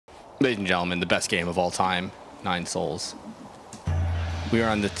Ladies and gentlemen, the best game of all time, 9 Souls. We are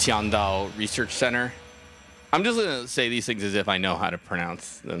on the Tiandao Research Center. I'm just going to say these things as if I know how to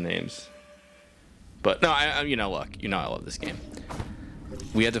pronounce the names. But no, you know, look, you know I love this game.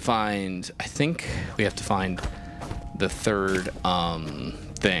 We had to find, I think we have to find the third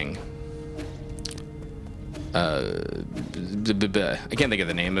thing. I can't think of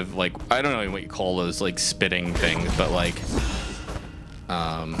the name of, like, I don't know what you call those, like, spitting things, but like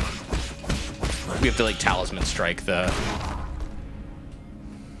we have to, like, talisman strike the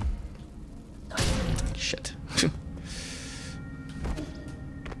shit.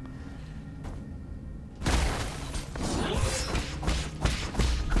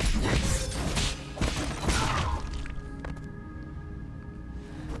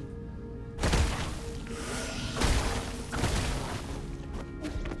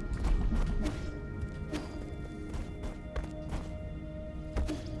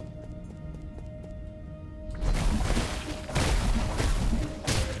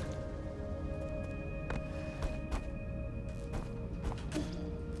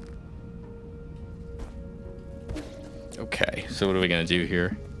 Okay, so what are we gonna do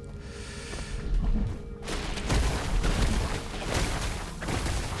here?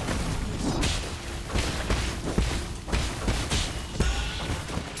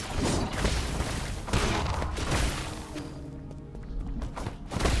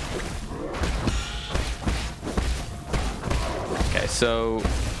 Okay, so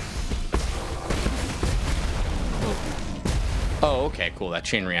oh, okay, cool. That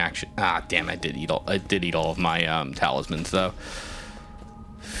chain reaction. Ah, damn! I did eat all of my talismans, though.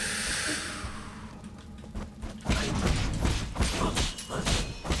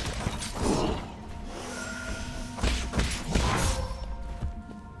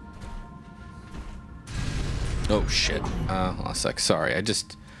 Oh shit! Hold on a sec. Sorry, I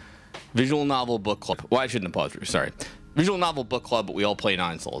just visual novel book club. Well, I shouldn't have paused. Sorry. Visual novel book club, but we all play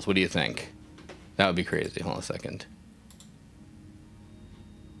 9 Souls. What do you think? That would be crazy. Hold on a second.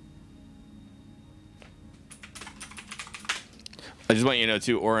 I just want you to know,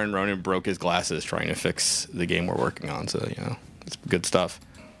 too, Oren Ronan broke his glasses trying to fix the game we're working on, so, you know, it's good stuff.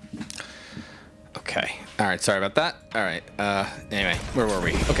 Okay. All right, sorry about that. All right, anyway, where were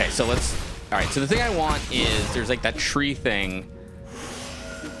we? Okay, so let's... All right, so the thing I want is there's, like, that tree thing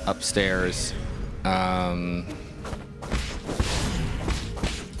upstairs.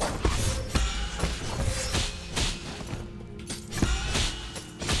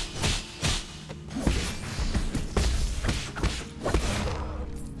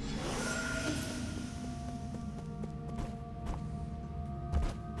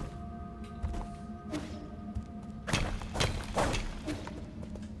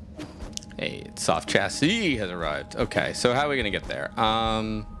 Hey, soft chassis has arrived. Okay, so how are we gonna get there?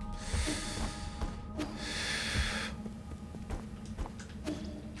 God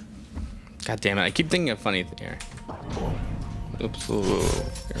damn it! I keep thinking of funny thing here. Oops! Whoa, whoa,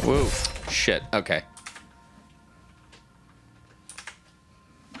 whoa! Shit. Okay.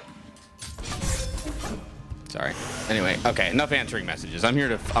 Sorry. Anyway, okay. Enough answering messages. I'm here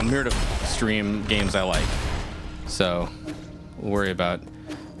to stream games I like. So, we'll worry about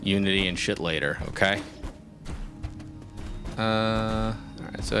Unity and shit later, okay? Alright,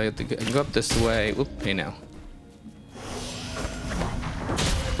 so I have to go up this way. Whoop, hey now.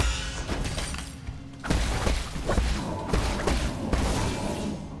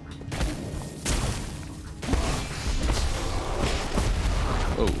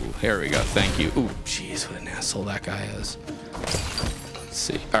 Oh, here we go, thank you. Ooh, jeez, what an asshole that guy is. Let's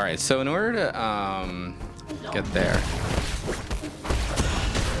see. Alright, so in order to, get there.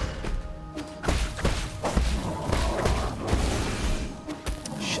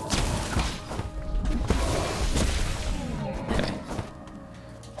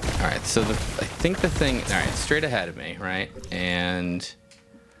 So I think the thing, all right, straight ahead of me, right? And,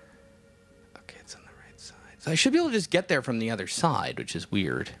 okay, it's on the right side. So I should be able to just get there from the other side, which is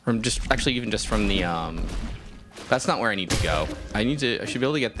weird. From just, actually even just from the, that's not where I need to go. I should be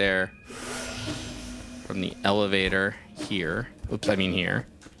able to get there from the elevator here. Oops, I mean here.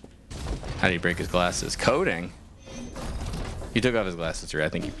 How did he break his glasses? Coding. He took off his glasses here. I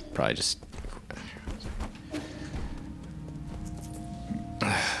think he probably just...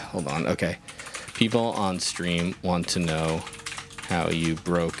 Hold on, okay. People on stream want to know how you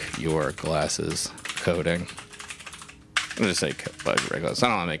broke your glasses. Coding. I'm gonna say glasses. I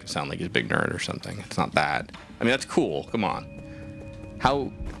don't want to make him sound like he's a big nerd or something. It's not that. I mean, that's cool. Come on.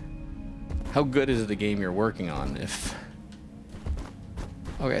 How good is the game you're working on if...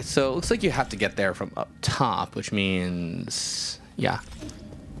 Okay, so it looks like you have to get there from up top, which means... Yeah.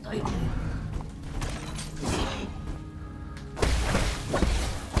 Shit.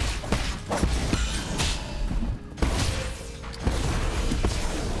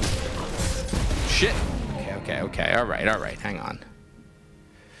 Okay. All right. Hang on.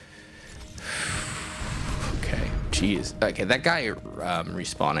 Okay. Jeez. Okay, that guy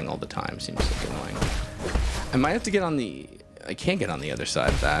respawning all the time seems like annoying. I might have to get on the... I can't get on the other side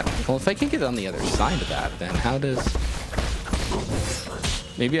of that. Well, if I can't get on the other side of that, then how does...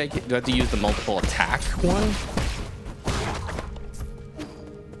 Maybe do I have to use the multiple attack one?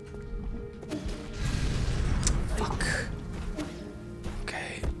 Fuck.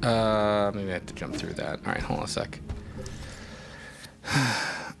 Okay. Maybe I have to jump through that. All right, hold on a sec.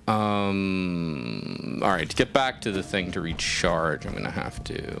 All right, to get back to the thing to recharge, I'm gonna have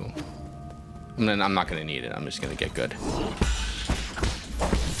to... I'm not gonna need it. I'm just gonna get good.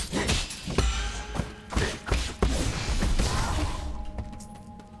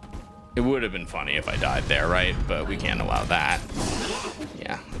 It would have been funny if I died there, right? But we can't allow that.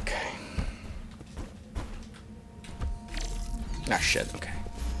 Yeah, okay. Ah, shit, okay.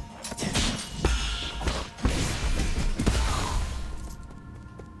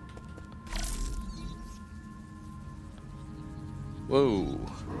 Whoa.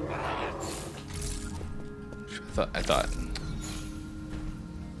 I thought.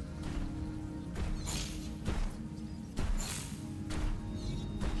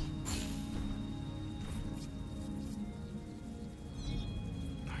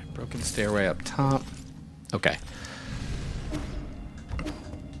 Alright, broken stairway up top. Okay.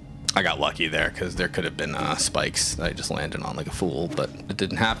 I got lucky there because there could have been spikes that I just landed on like a fool, but it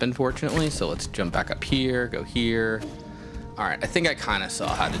didn't happen, fortunately. So let's jump back up here, go here. All right, I think I kind of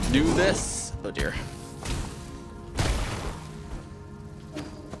saw how to do this. Oh dear.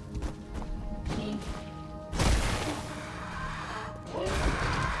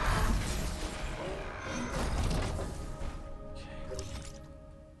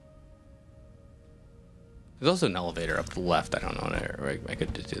 There's also an elevator up the left. I don't know where I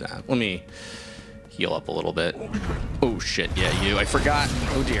could do that. Let me heal up a little bit. Oh shit, yeah, you. I forgot.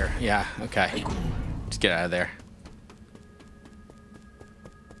 Oh dear. Yeah, okay. Just get out of there.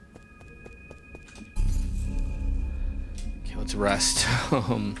 Okay, let's rest.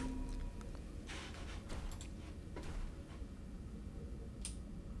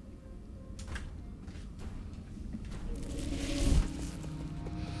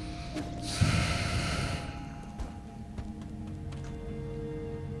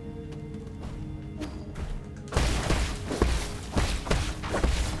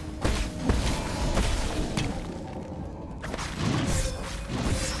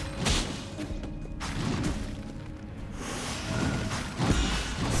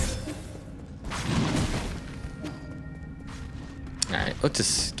 Alright, let's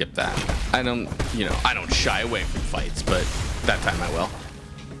just skip that. I don't shy away from fights, but that time I will.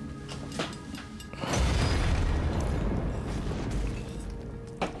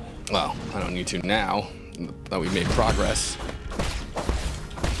 Well, I don't need to now that we made progress.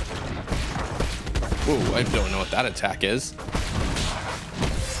 Whoa, I don't know what that attack is.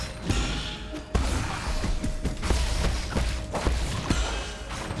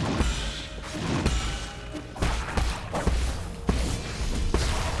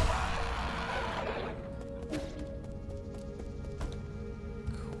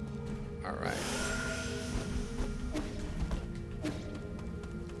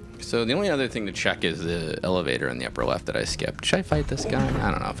 So the only other thing to check is the elevator in the upper left that I skipped. Should I fight this guy?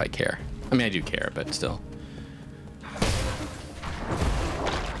 I don't know if I care. I mean, I do care, but still.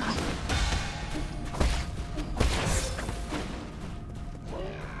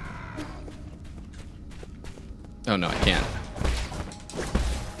 Oh no, I can't.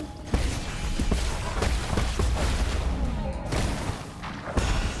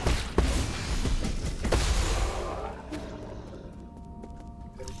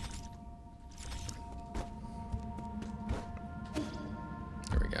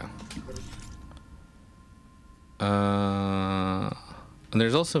 And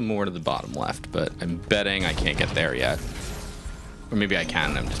there's also more to the bottom left, but I'm betting I can't get there yet. Or maybe I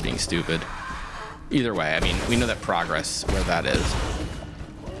can, I'm just being stupid. Either way, I mean, we know that progress, where that is.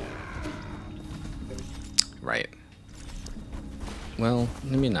 Right. Well,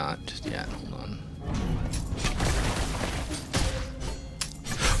 maybe not just yet, hold on.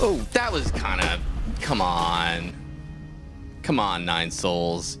 Oh, that was kind of, come on. Come on, 9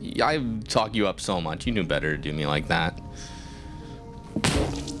 souls. I talk you up so much. You knew better to do me like that.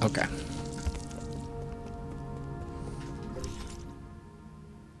 Okay.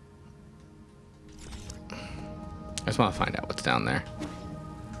 I just want to find out what's down there.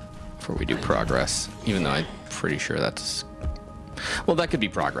 before we do progress, even though I'm pretty sure that's... Well, that could be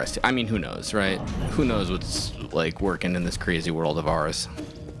progress. I mean, who knows, right? Who knows what's, like, working in this crazy world of ours.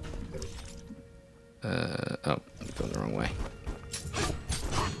 Oh, I'm going the wrong way.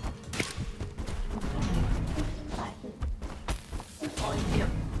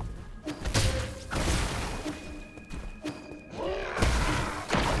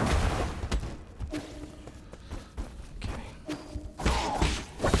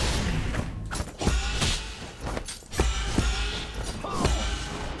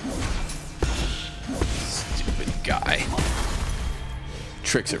 Guy.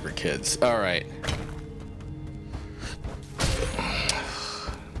 Tricks are for kids. All right.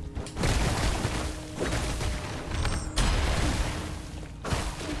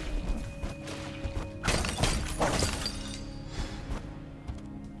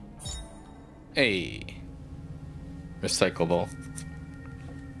 Hey. Recyclable.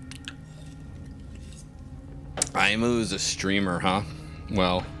 Imu's a streamer, huh?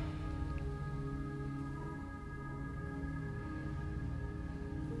 Well...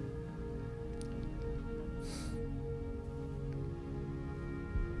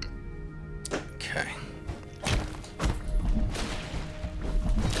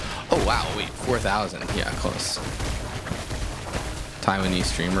 Wow, wait, 4,000. Yeah, close. Taiwanese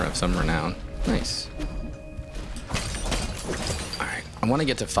streamer of some renown. Nice. Alright, I want to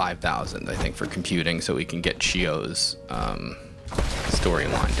get to 5,000, I think, for computing so we can get Chio's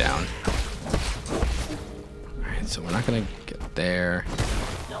storyline down. Alright, so we're not going to get there.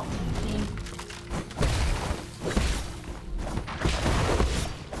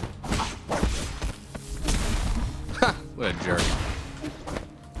 Ha! What a jerk.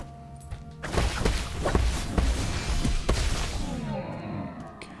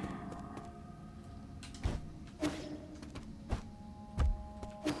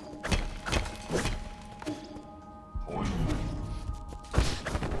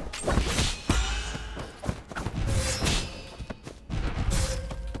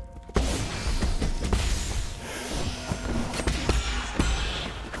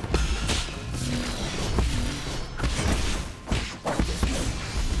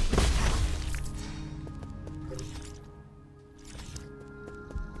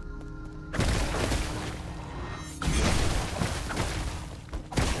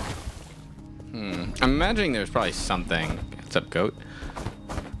 I'm imagining there's probably something. What's up, goat?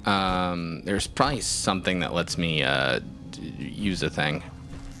 There's probably something that lets me use a thing.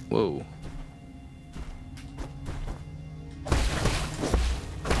 Whoa.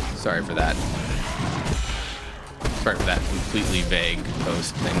 Sorry for that. Sorry for that completely vague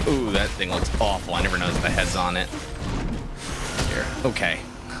post thing. Ooh, that thing looks awful. I never noticed the heads on it. Here. Okay.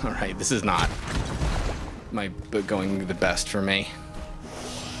 All right. This is not going the best for me.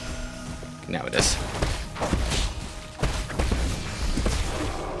 Now it is.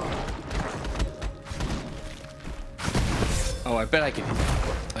 Oh, I bet I could...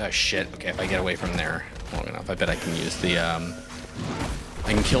 Oh, shit. Okay, if I get away from there long enough, I bet I can use the,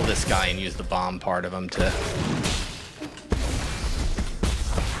 I can kill this guy and use the bomb part of him to...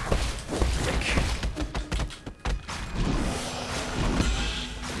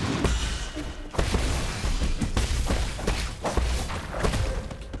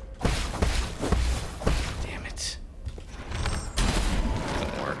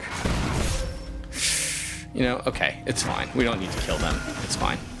 You know, okay, it's fine. We don't need to kill them. It's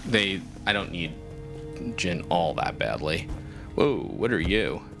fine. I don't need Jin all that badly. Whoa, what are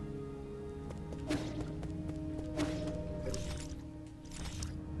you?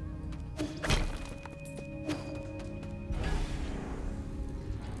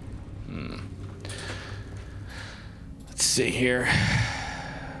 Let's see here.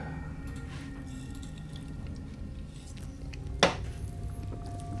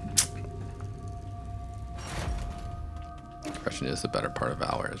 Is the better part of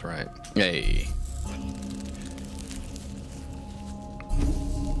hours, right? Hey.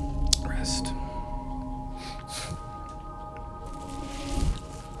 Rest.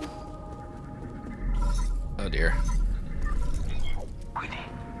 Oh dear.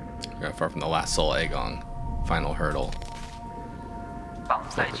 Got far from the last Soul Aegon. Final hurdle.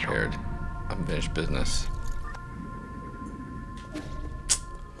 Full prepared. Unfinished business.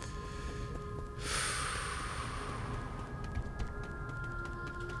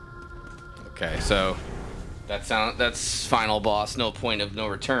 Okay, so that's final boss, no point of no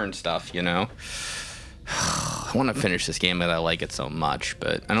return stuff, you know. I want to finish this game because I like it so much,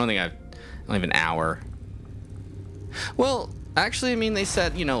 but I don't think I don't have an hour. Well, actually, I mean, they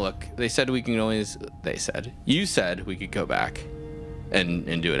said, you know, look, they said we can always. You said we could go back.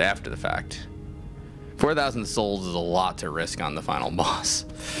 and do it after the fact. 4,000 souls is a lot to risk on the final boss,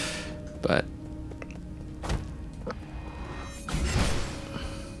 but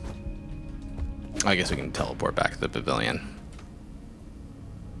I guess we can teleport back to the pavilion.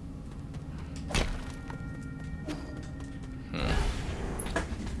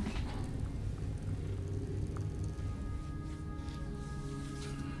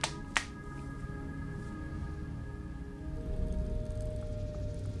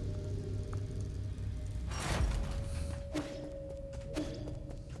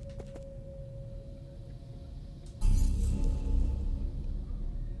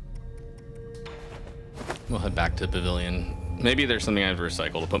 We'll head back to the pavilion. Maybe there's something I have to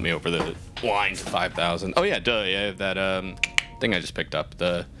recycle to put me over the line to 5,000. Oh yeah, duh, yeah, I have that thing I just picked up,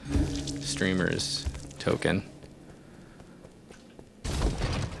 the streamer's token.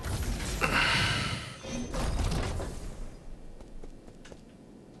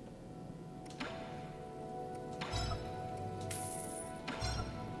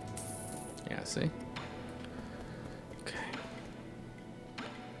 Yeah, see? Okay.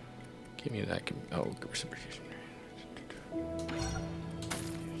 Give me that. Oh, reciprocation.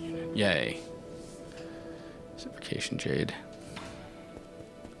 Yay. Reciprocation jade.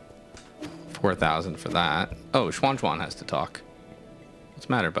 4,000 for that. Oh, Schwan has to talk. What's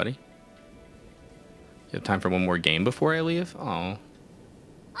the matter, buddy? You have time for one more game before I leave? Oh.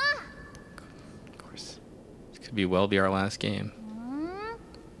 Of course. This could well be our last game.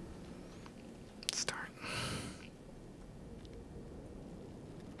 Let's start.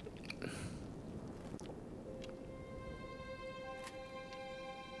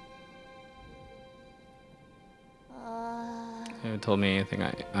 You haven't told me anything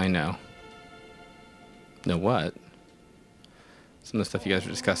I know. Know what? Some of the stuff you guys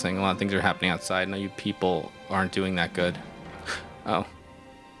were discussing, a lot of things are happening outside. I know you people aren't doing that good. Oh.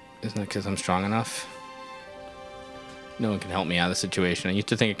 Isn't it because I'm strong enough? No one can help me out of the situation. I used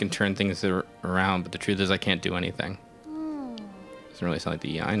to think I can turn things around, but the truth is I can't do anything. Doesn't really sound like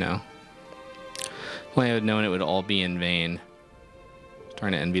the I know. If only I had known it would all be in vain. I was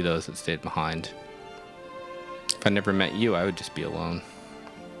trying to envy those that stayed behind. If I never met you, I would just be alone.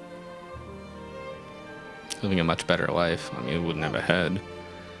 Living a much better life. I mean, it wouldn't have a head.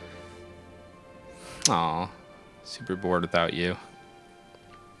 Aw, super bored without you.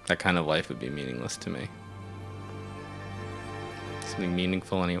 That kind of life would be meaningless to me. Something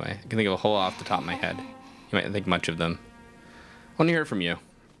meaningful anyway. I can think of a whole lot off the top of my head. You might think much of them. I want to hear from you.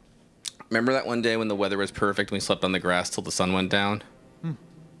 Remember that one day when the weather was perfect and we slept on the grass till the sun went down? It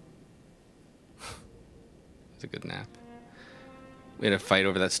was a good nap. We had a fight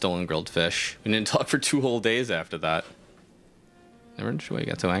over that stolen grilled fish. We didn't talk for 2 whole days after that. Never understood why you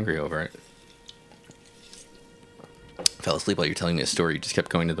got so angry over it. I fell asleep while you were telling me a story. You just kept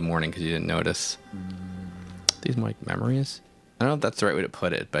going to the morning because you didn't notice. These more like memories? I don't know if that's the right way to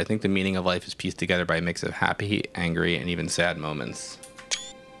put it, but I think the meaning of life is pieced together by a mix of happy, angry, and even sad moments.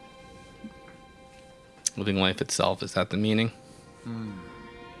 Living life itself, is that the meaning? I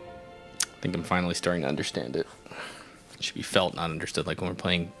think I'm finally starting to understand it. It should be felt, not understood, like when we're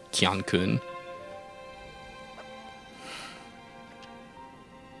playing Kyan-kun.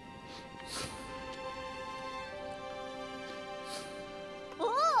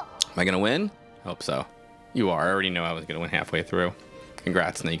 Am I gonna win? I hope so. You are. I already know I was gonna win halfway through.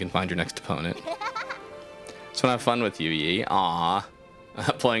 Congrats, now you can find your next opponent. Just wanna have fun with you, Yi. Aww. I'm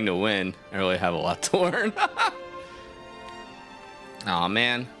not playing to win. I really have a lot to learn. Aw,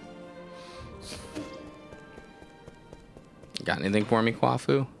 man. Got anything for me,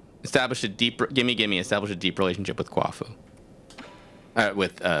 Kwafu? Establish a deep establish a deep relationship with Kwafu.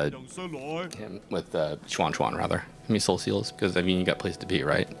 With Schwan rather. Give me soul seals, because I mean you got place to be,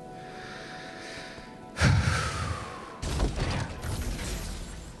 right?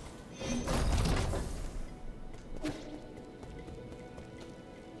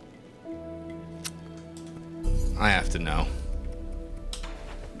 I have to know.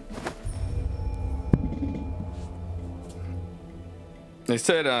 They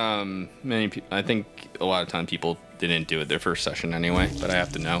said many people, I think a lot of time people didn't do it their first session anyway, but I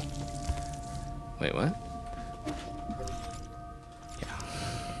have to know. Wait, what? Yeah.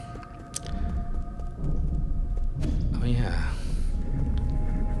 Oh yeah.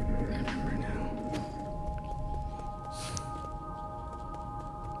 I remember now.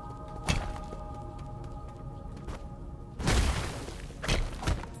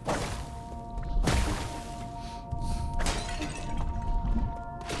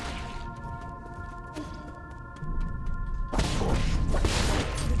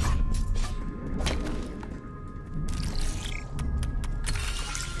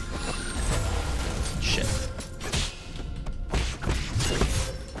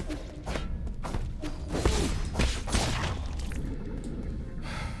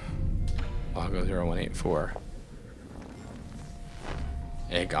 0184.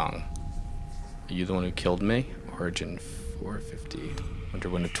 Aegong. Are you the one who killed me? Origin 450. Wonder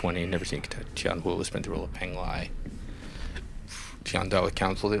 1 of 20. Never seen Tian Wu spent the role of Peng Lai. Tian Dao with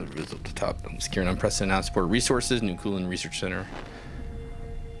Council. They would result to top. Secure and unprecedented support resources. New Kulin Research Center.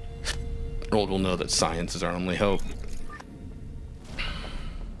 World will know that science is our only hope.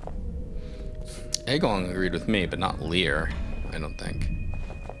 Aegong agreed with me, but not Lear, I don't think.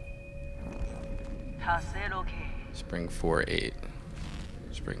 Spring 4-8.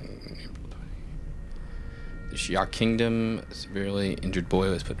 Spring April 20. The Xia Kingdom, a severely injured boy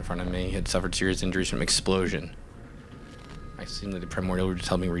was put in front of me. He had suffered serious injuries from explosion. I assume that the primordial root is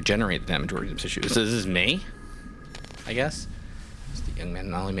helping regenerate the damaged organisms tissue. So this is me, I guess. So the young man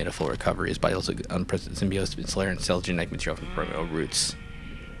not only made a full recovery, his body also unprecedented symbiosis with Slayer and cell genetic material from the primordial roots.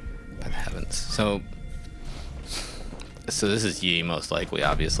 By the heavens. So this is Yi most likely,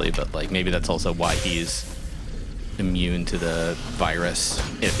 obviously, but like maybe that's also why he's immune to the virus,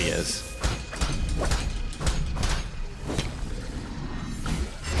 if he is.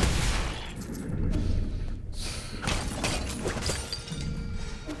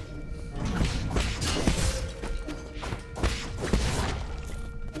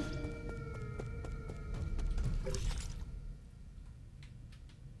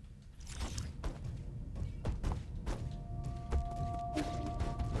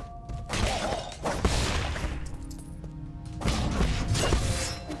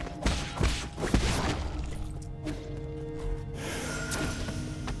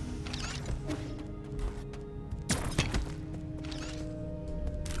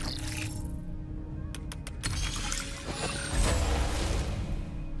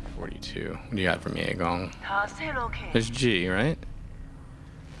 What do you got for me, Aegong? There's G, right?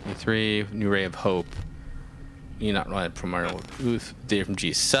 E3, new ray of hope. You not right primordial truth. Data from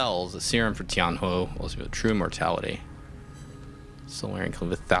G cells. The serum for Tianhuo will be true immortality. Still wearing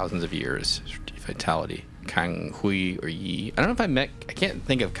with thousands of years. Vitality. Kang Hui or Yi. I don't know if I can't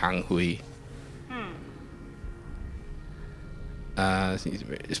think of Kang Hui.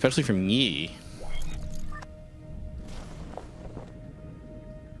 Especially from Yi.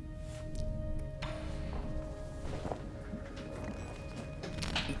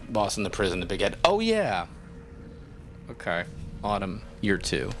 Boss in the prison, the big head. Oh yeah. Okay. Autumn, year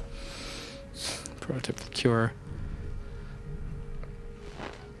 2. Prototype for the cure.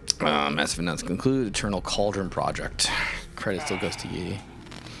 Massive announcement concluded. Eternal Cauldron project. Credit still goes to Yi.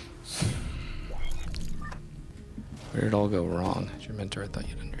 Where did it all go wrong? As your mentor, I thought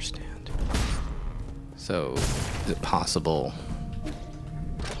you'd understand. So, is it possible?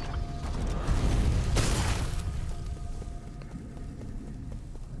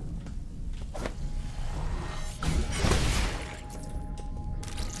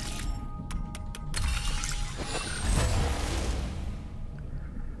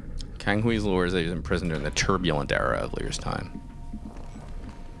 Kang Hui's lore is that he was imprisoned during the turbulent era of Lear's time.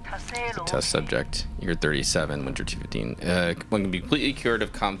 Test subject, year 37, winter 215. One can be completely cured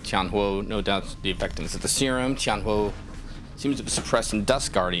of Tianhuo. No doubt the effectiveness of the serum. Tianhuo seems to be suppressed in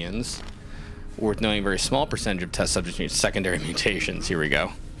Dust Guardians. Worth knowing a very small percentage of test subjects need secondary mutations. Here we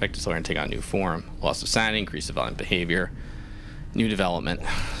go. Effective Slayer and take on new form. Loss of sanity, increase of violent behavior. New development.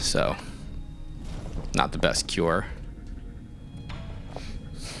 So, not the best cure.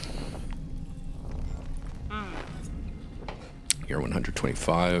 Year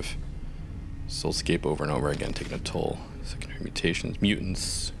 125. Soulscape over and over again, taking a toll. Secondary mutations,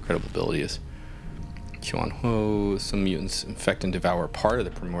 mutants, incredible abilities. Tianhuo, some mutants infect and devour part of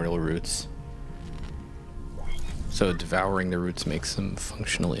the primordial roots. So devouring the roots makes them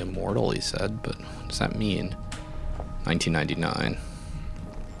functionally immortal, he said, but what does that mean? 1999.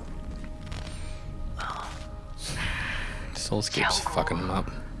 Soulscape's fucking them up.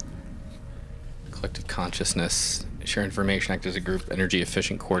 Collective consciousness. Share information, act as a group, energy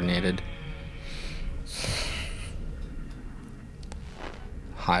efficient, coordinated.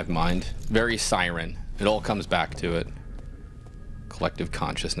 Hive mind. Very siren. It all comes back to it. Collective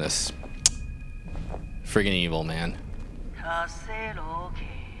consciousness. Friggin' evil, man.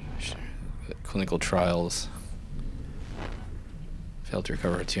 Clinical trials. Failed to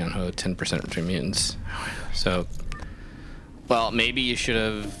recover Tianhuo, 10% between mutants. So, well, maybe you should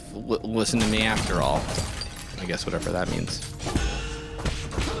have listened to me after all. I guess whatever that means.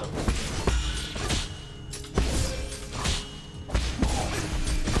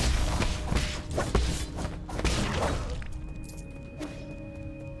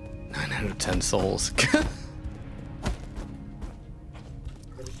 Nine out of 10 souls.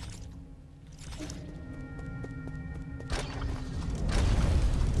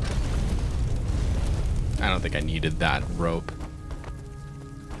 don't think I needed that rope.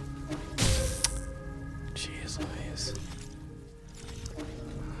 Jeez Louise.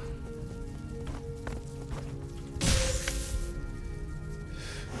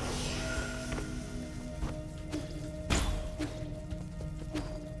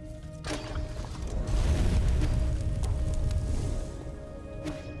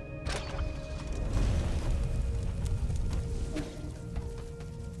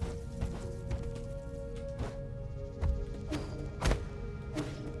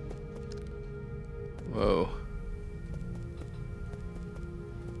 Whoa.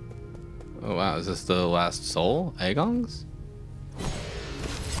 Oh wow, is this the last soul? Aegon's?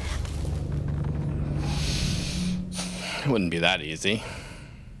 It wouldn't be that easy.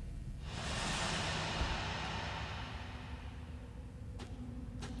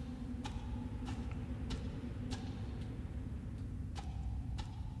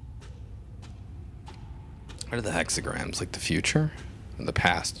 What are the hexagrams? Like the future? In the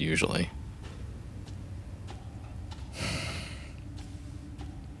past, usually.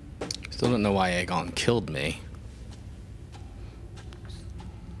 Still don't know why Aegon killed me.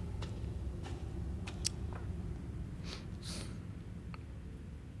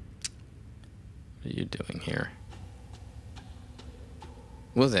 What are you doing here?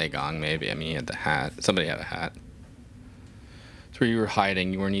 Was Aegon, maybe. I mean, he had the hat. Somebody had a hat. It's where you were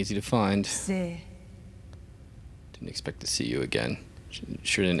hiding. You weren't easy to find. Didn't expect to see you again.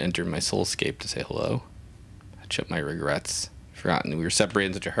 Sure didn't enter my soulscape to say hello. Patch up my regrets. Forgotten we were separated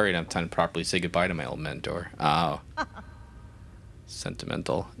in such a hurry, I didn't have time to properly say goodbye to my old mentor. Oh.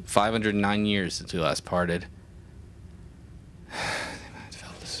 Sentimental. 509 years since we last parted.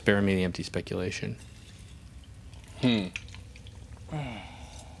 Spare me the empty speculation. I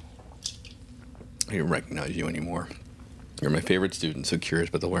don't recognize you anymore. You're my favorite student, so curious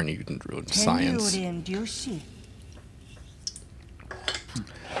about the learning you can do in science.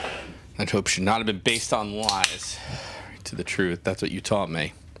 That hope should not have been based on lies. To the truth, that's what you taught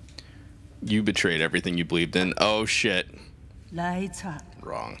me. You betrayed everything you believed in. Oh shit.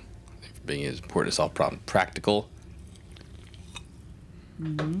 Wrong. Being as important to solve problem. Practical. I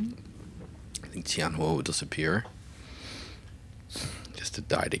think Tianhuo will disappear. Just to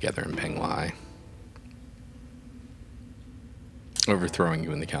die together in Penglai. Overthrowing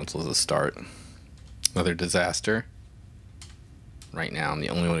you in the council is a start. Another disaster. Right now, I'm the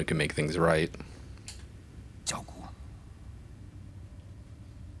only one who can make things right.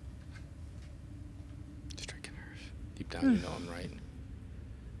 Striking nerve. Deep down, you know I'm right.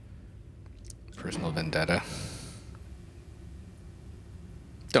 Personal vendetta.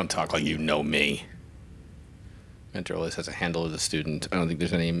 Don't talk like you know me. Mentor always has a handle as a student. I don't think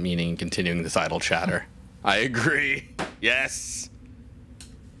there's any meaning in continuing this idle chatter. I agree. Yes.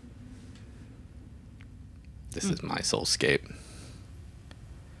 This is my soulscape.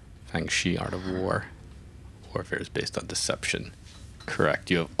 Feng Shi, Art of War. Warfare is based on deception. Correct.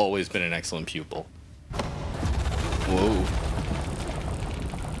 You have always been an excellent pupil. Whoa.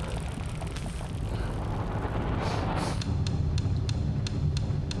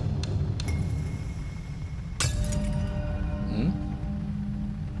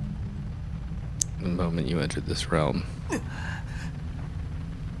 The moment you entered this realm. It's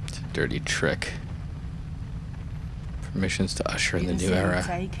a dirty trick. Permissions to usher in the new era.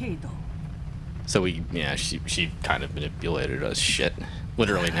 So she kind of manipulated us. Shit.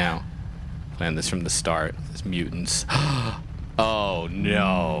 Literally now. Planned this from the start. As mutants. Oh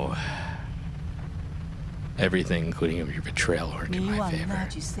no. Everything, including your betrayal, worked in my favor.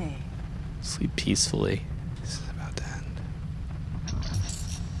 Sleep peacefully. This is about to end.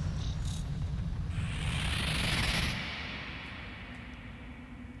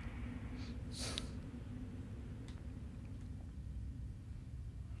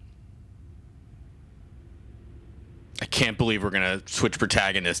 I can't believe we're gonna switch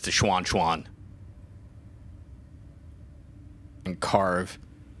protagonist to Xuan Xuan. And carve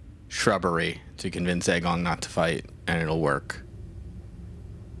shrubbery to convince Aegon not to fight, and it'll work.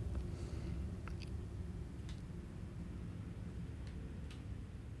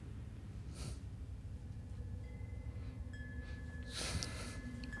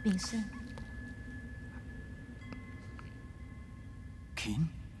 King?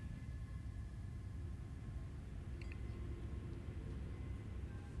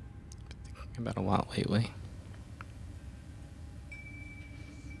 Thinking about a lot lately.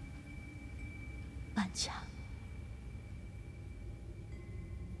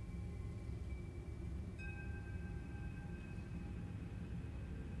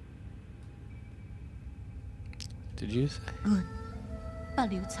 Did you say?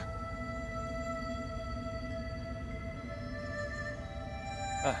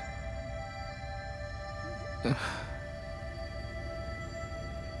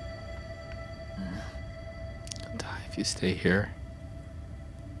 Die if you stay here.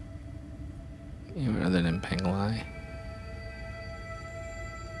 Even other than Penglai.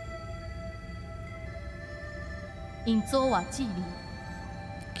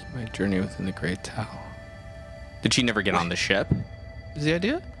 Keep my journey within the Great Tao. Did she never get on the ship? Is the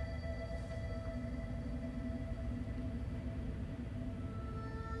idea?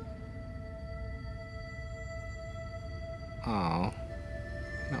 Oh. I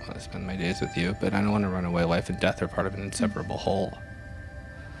don't want to spend my days with you, but I don't want to run away. Life and death are part of an inseparable whole.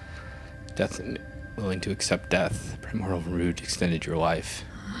 Death and willing to accept death. Primordial Root extended your life.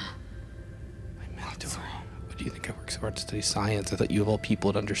 My mentor. What do you think I work so hard to study science? I thought you of all people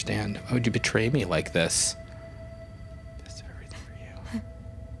would understand. Why would you betray me like this? Best of everything for you.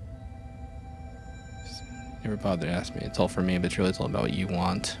 Just never bothered to ask me. It's all for me, but it's really all about what you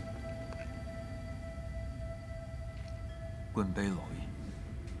want. 冠卑老矣。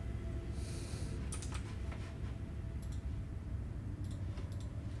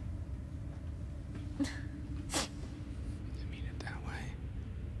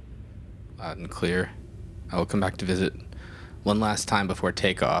 Loud and clear. I will come back to visit one last time before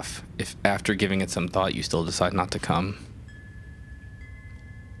takeoff. If after giving it some thought you still decide not to come.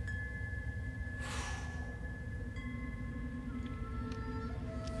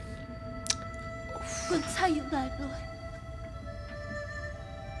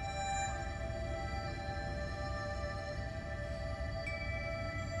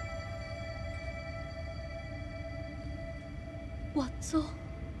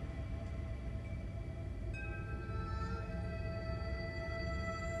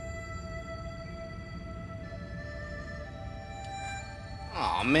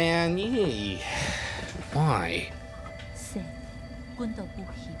 Oh man, yay. Why?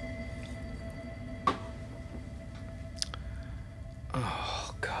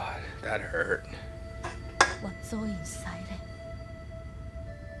 Oh god, that hurt.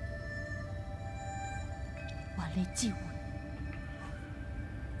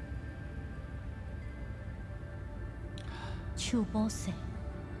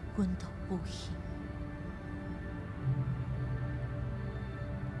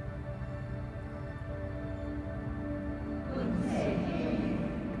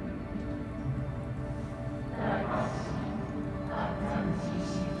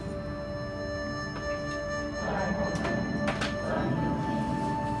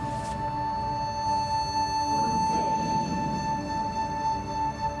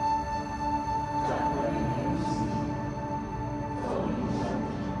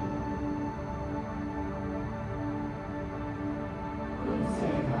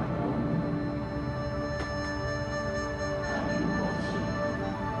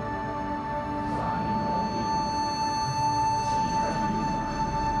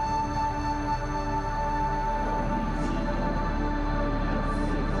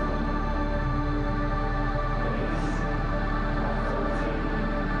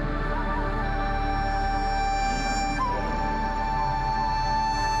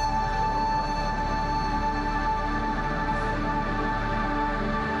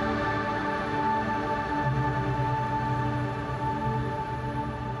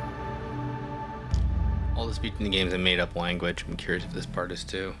 All the speech in the game is a made-up language. I'm curious if this part is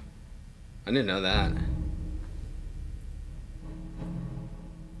too. I didn't know that.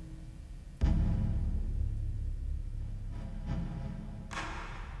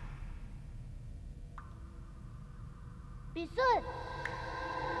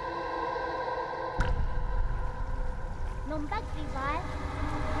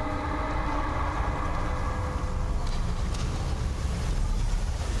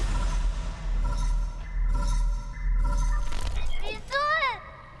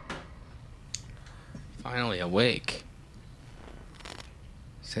 Finally awake.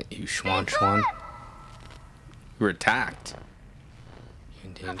 Is that you, Schwan Schwan? You were attacked. You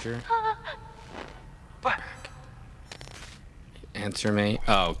in danger? What? Answer me.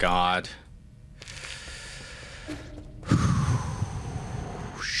 Oh God.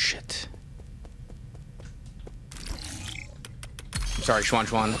 Shit. I'm sorry, Schwan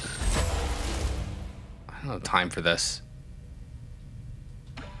Schwan. I don't have time for this.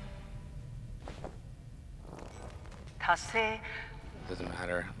 Doesn't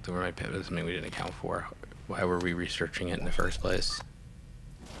matter. Where my pit doesn't mean we didn't account for. Why were we researching it in the first place?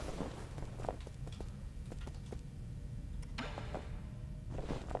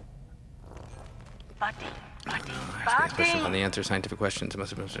 Especially on the answer scientific questions, it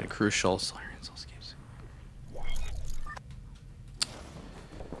must have been crucial. Solarian soulscapes.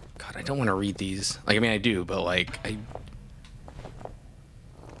 God, I don't want to read these. Like, I mean, I do, but like,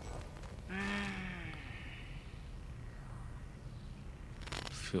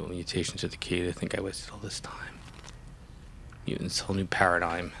 Fuel mutations are the key. I think I wasted all this time. Mutants, whole new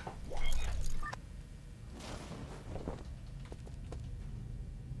paradigm.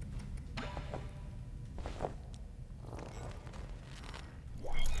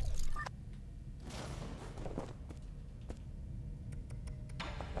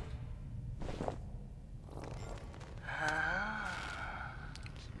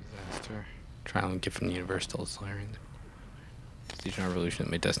 Disaster. Trial and gift from the universe to all Solarians. Prestige and revolution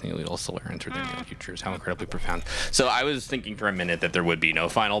that made destiny lead all Solarians through their new futures. How incredibly profound. So I was thinking for a minute that there would be no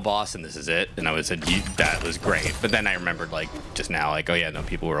final boss and this is it. And I would have said, that was great. But then I remembered, like, just now, like, oh yeah, no,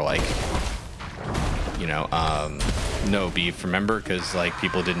 people were like, you know, no beef, remember? Because, like,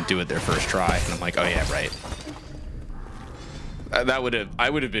 people didn't do it their first try. And I'm like, oh yeah, right. I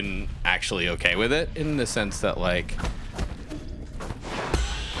would have been actually okay with it in the sense that, like,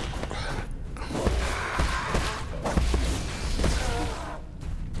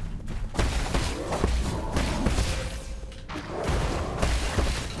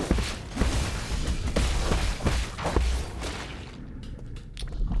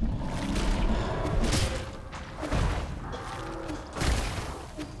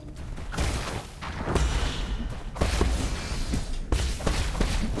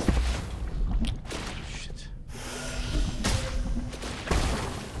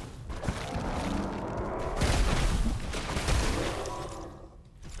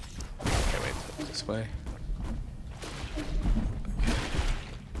 way.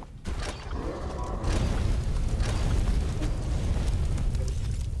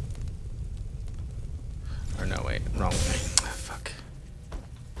 Or no, wait, wrong way. Fuck.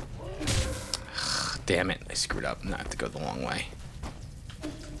 Damn it, I screwed up. Now I have to go the long way.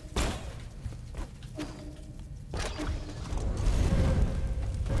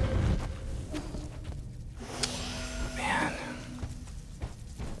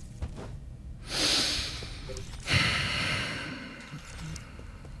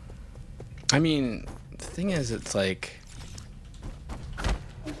 I mean, the thing is, it's like...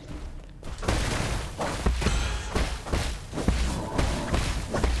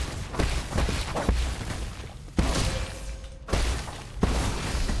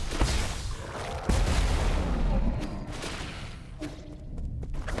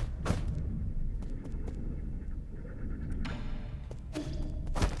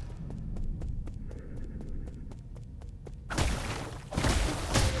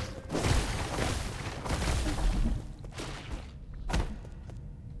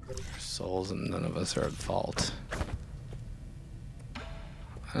 souls and none of us are at fault. I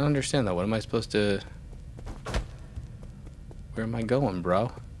don't understand that. What am I supposed to... Where am I going,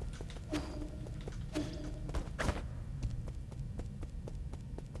 bro?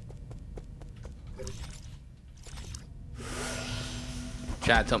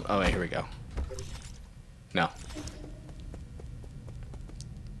 Chat, tell me... Oh, wait, here we go. No.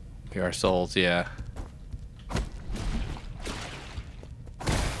 We are souls, yeah.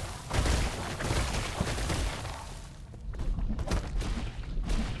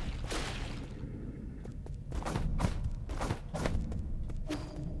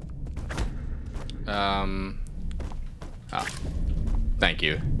 Oh, thank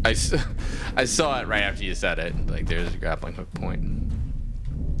you. I saw it right after you said it. Like, there's a grappling hook point.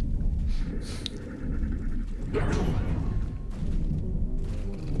 I'm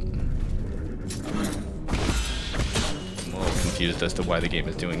a little confused as to why the game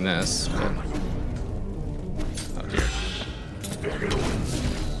is doing this, but... Oh dear.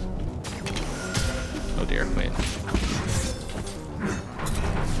 Oh dear, wait.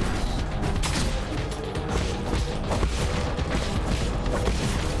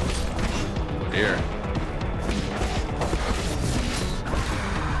 Here.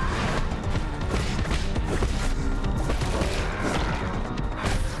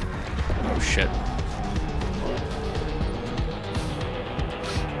 Oh shit.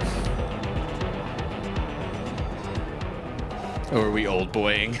 Oh, are we old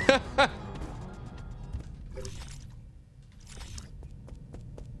boying?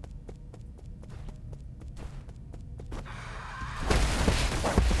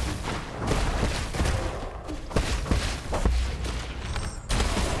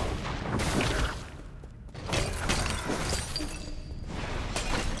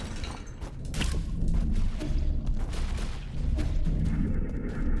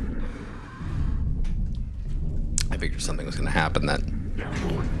 I figured something was going to happen that,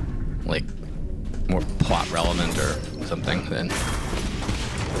 like, more plot relevant or something then.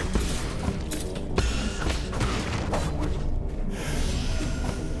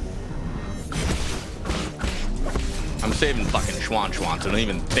 saving fucking Schwan, so don't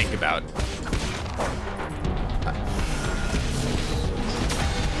even think about.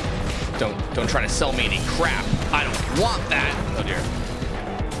 Don't try to sell me any crap. I don't want that. Oh dear.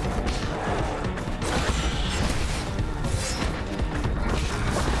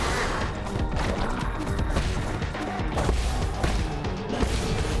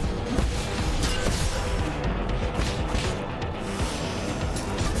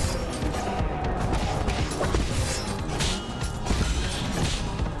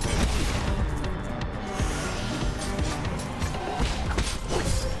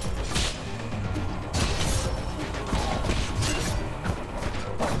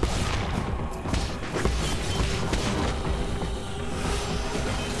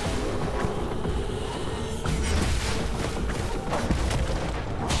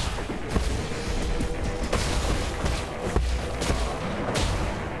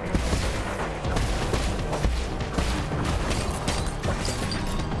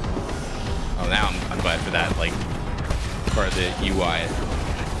 For that, like, part of the UI.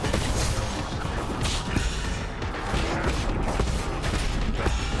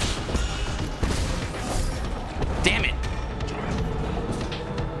 Damn it!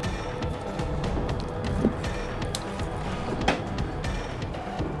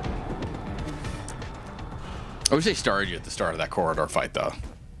 I wish they started you at the start of that corridor fight, though.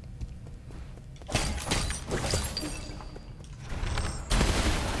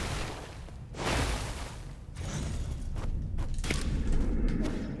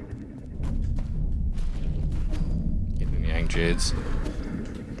 Jades.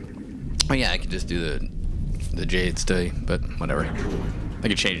 Oh yeah, I could just do the Jades today, but whatever. I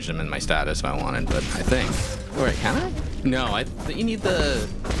could change them in my status if I wanted, but I think. Oh wait, can I? No, I think you need the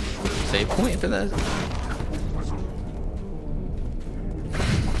save point for that.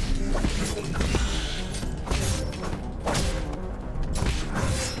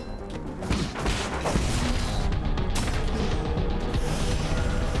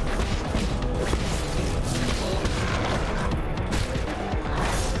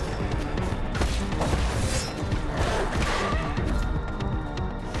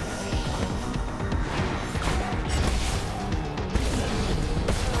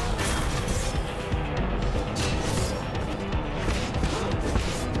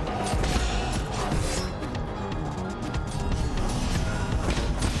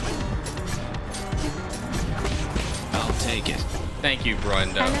 Thank you,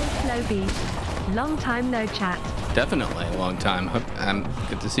 Brenda. Hello, Slowbeat. Long time no chat. Definitely a long time.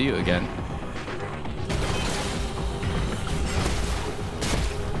 Good to see you again.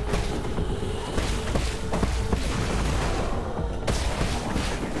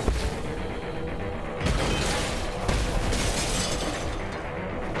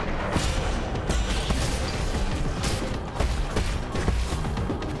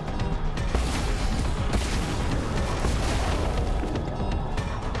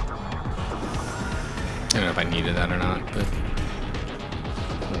 I don't know if I needed that or not, but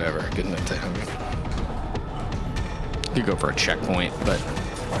whatever. Good enough to have. Could go for a checkpoint, but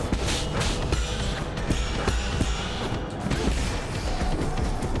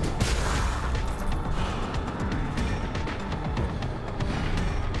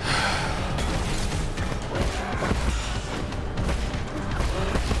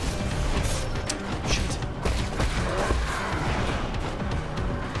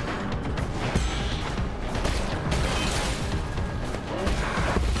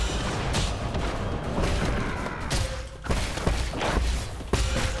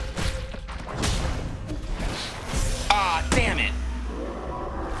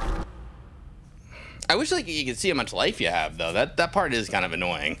I wish like you could see how much life you have, though. That part is kind of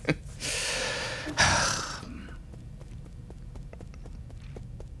annoying.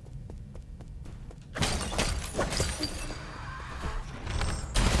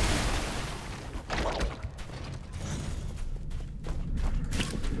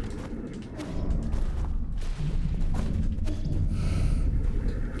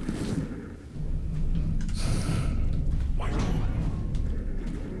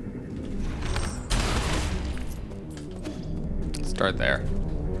 Start there.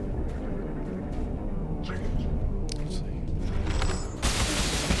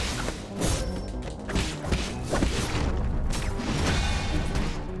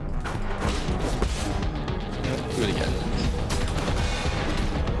 Do it again.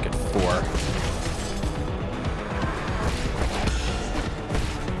 Get 4.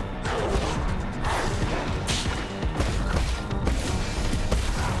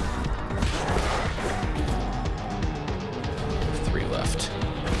 Left.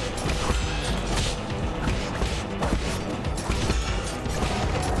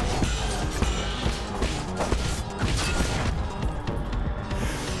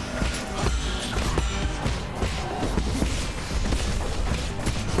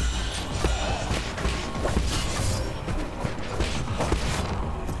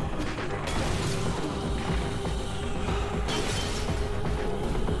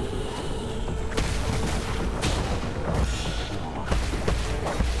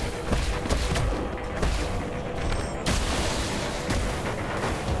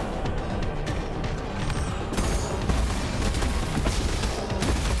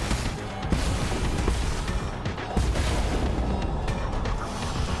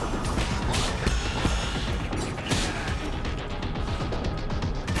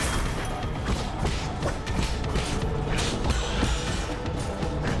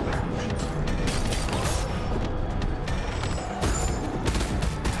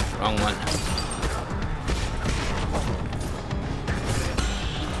 wrong one.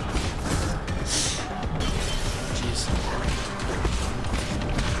 Jeez.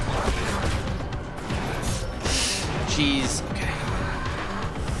 Jeez. Okay.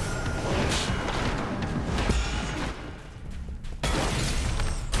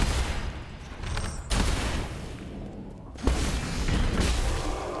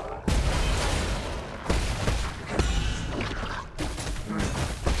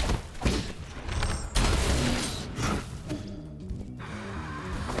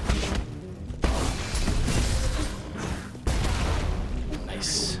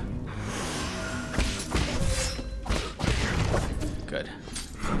 Nice. Good.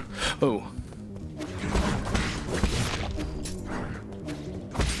 Oh.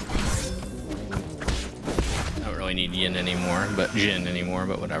 I don't really need yin anymore, but Jin anymore,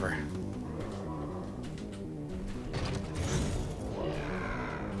 but whatever.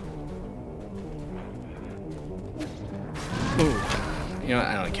 Ooh. You know what?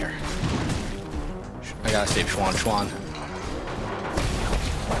 I don't care. I gotta save Schwan Schwan.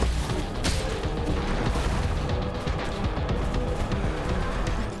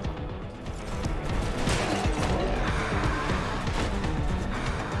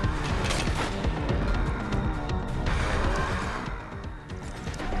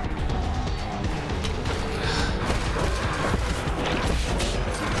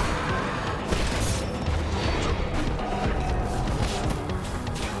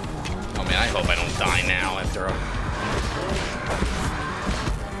 Oh man, I hope I don't die now after a...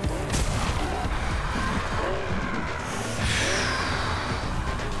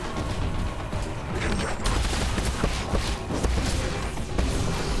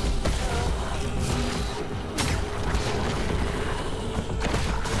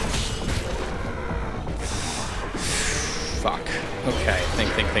 Fuck. Okay,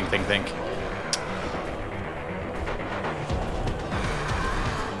 think.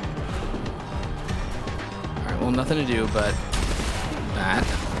 Alright, well, nothing to do but that.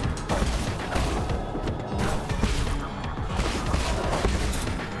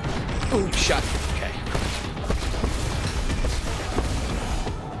 Ooh, shot. Okay.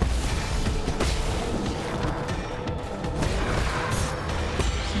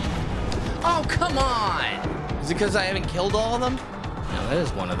 Oh, come on! Is it because I haven't killed all of them? No, that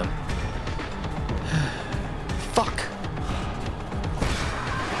is one of them. Fuck.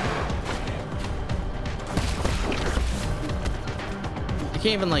 You can't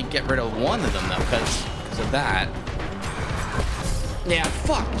even, like, get rid of one of them, though, because of that. Yeah,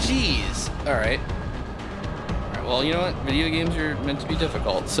 fuck, jeez. Alright. Alright, well, you know what? Video games are meant to be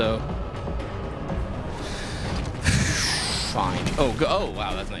difficult, so... Fine. Oh, oh,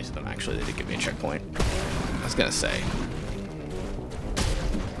 wow, that's nice of them, actually. They did give me a checkpoint. I was gonna say.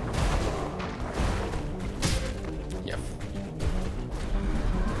 Yep.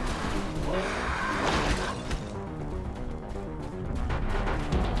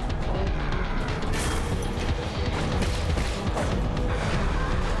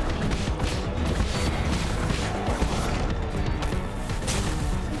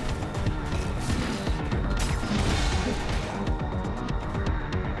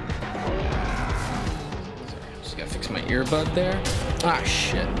 Just gotta fix my earbud there. Ah,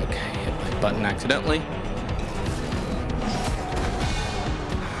 shit. Okay, hit my button accidentally.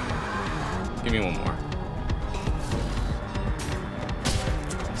 Give me one more.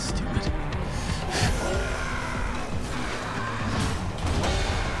 Stupid.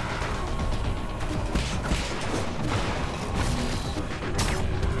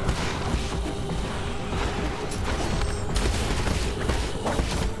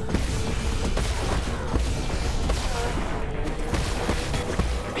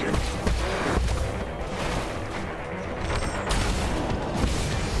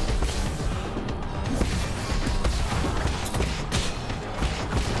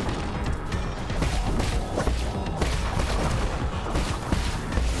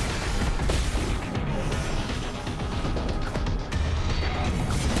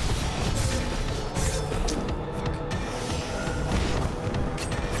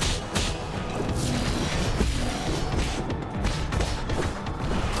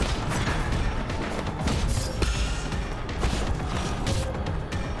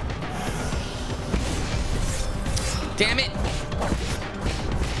 Damn it!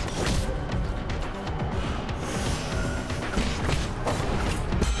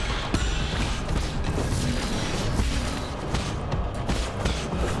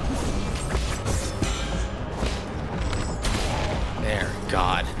 There,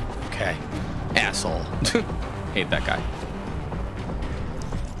 God. Okay. Asshole. Hate that guy.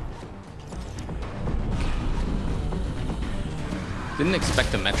 Didn't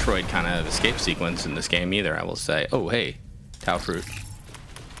expect a Metroid kind of escape sequence in this game either, I will say. Oh, hey. Tau fruit.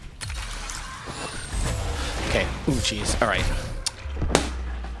 Okay. Ooh, jeez. All right.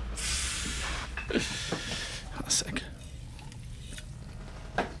 Hold a sec.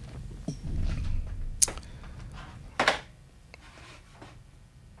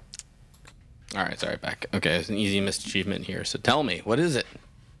 All right, sorry, back. Okay, there's an easy missed achievement here. So tell me, what is it?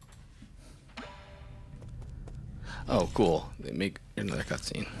 Oh, cool. They make another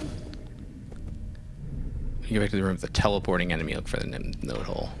cutscene. You go back to the room with the teleporting enemy. Look for the node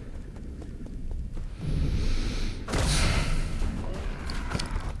hole.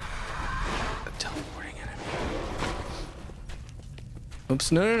 The teleporting enemy.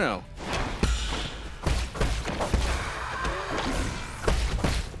 Oops, no, no, no.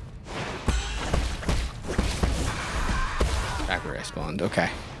 Back where I spawned. Okay.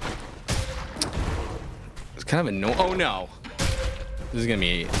 It's kind of annoying. Oh no. This is gonna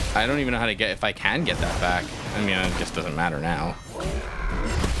be. I don't even know how to get. If I can get that back. I mean, it just doesn't matter now.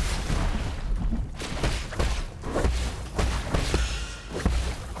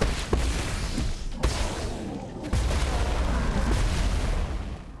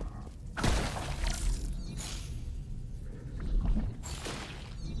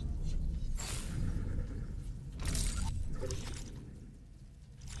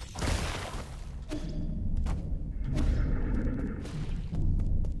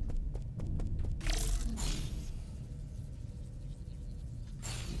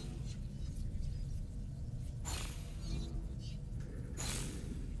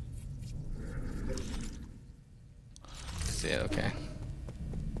 Yeah, okay.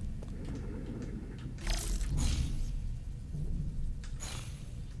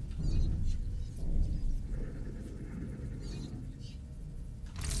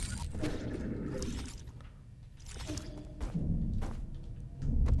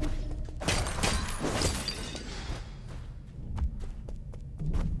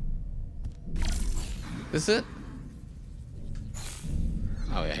 Is it?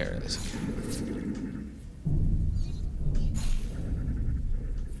 Oh yeah, here it is.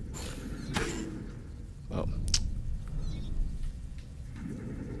 Oh.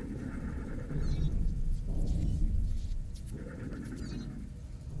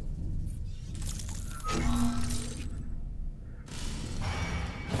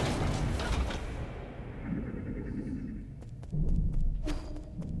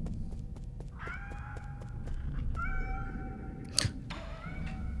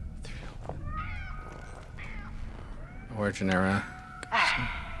 Origin era.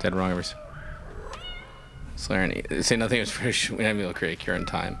 Dead wrong every. Slayer, say nothing is British. We will create a cure in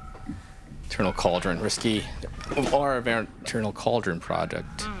time. Eternal Cauldron, risky. Or Eternal Cauldron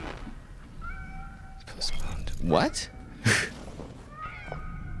project. Postponed. What?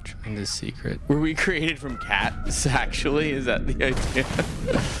 Tremendous secret. Were we created from cats? Actually, is that the idea?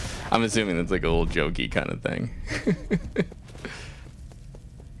 I'm assuming that's like a little jokey kind of thing.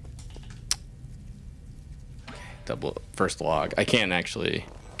 Double first log. I can't actually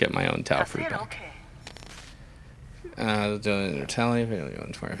get my own Tau fruit back. The tally, if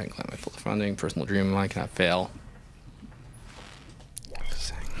I can climb my full funding, personal dream of mine cannot fail.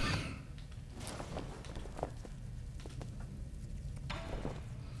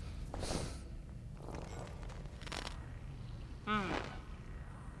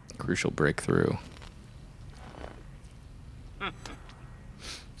 Crucial breakthrough.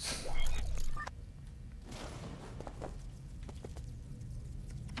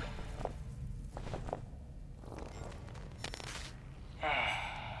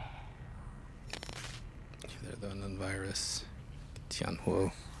 Virus,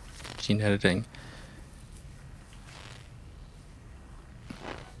 Tianhuo, gene editing.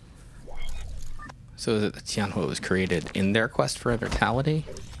 So is it that Tianhuo was created in their quest for immortality?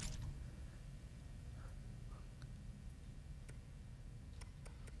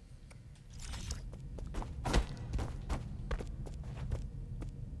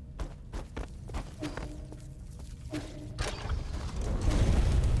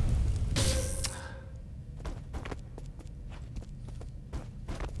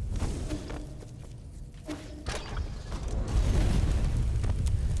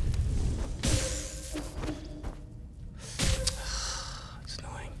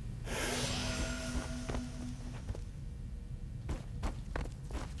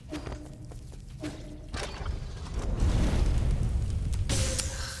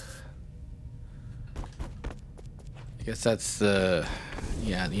 I guess that's the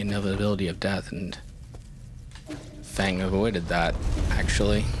inevitability of death, and Fang avoided that,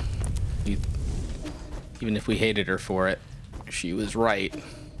 actually. Even if we hated her for it, She was right.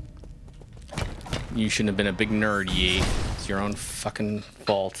 You shouldn't have been a big nerd, Yi. It's your own fucking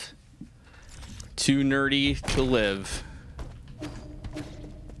fault. Too nerdy to live.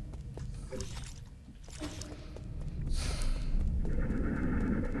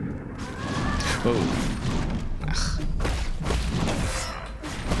 Oh. Ugh.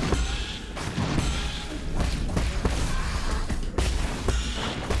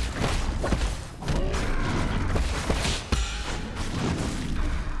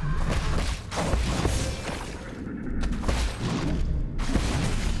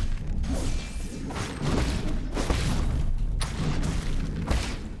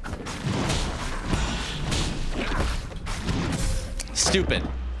 Stupid.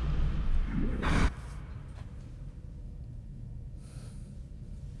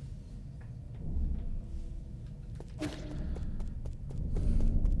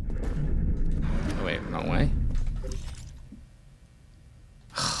 Oh, wait, wrong way?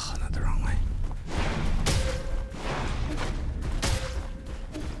 Not the wrong way.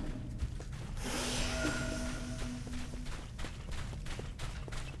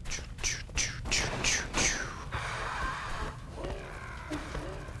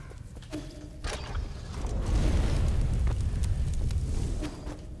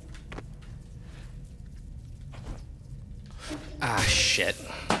 Ah, shit.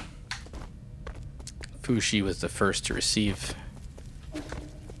 Fushi was the first to receive.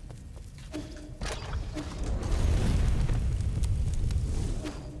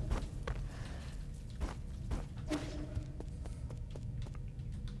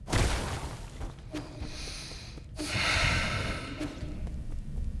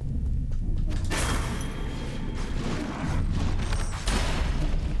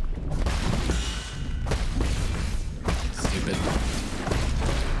 Stupid.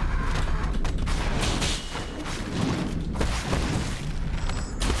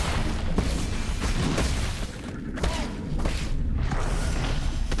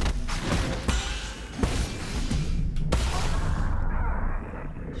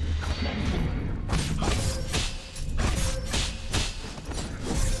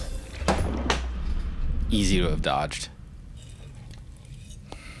 Easy to have dodged.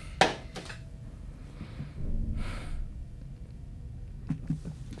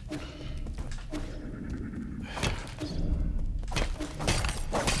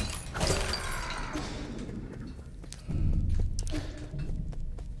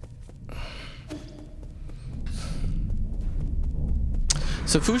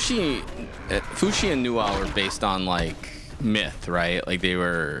 So Fushi and Nuwa were based on like myth, right? Like they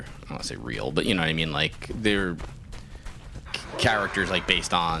were, I don't want to say real, but you know what I mean? Like they're characters like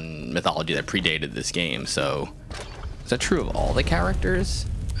based on mythology that predated this game. So is that true of all the characters?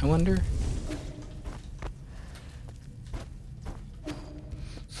 I wonder.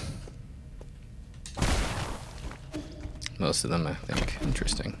 Most of them, I think.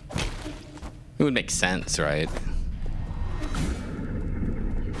 Interesting. It would make sense, right?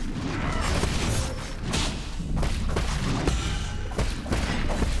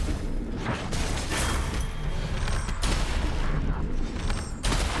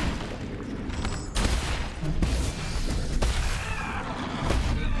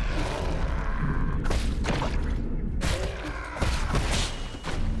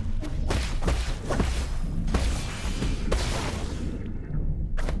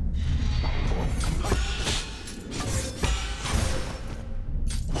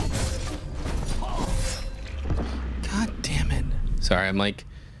 Sorry, I'm like,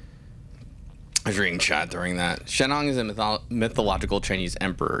 I was reading chat during that. Shenong is a mythological Chinese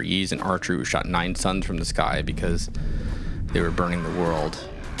emperor. Yi's an archer who shot 9 suns from the sky because they were burning the world.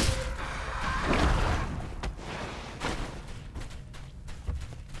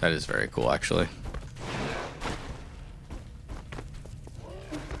 That is very cool, actually.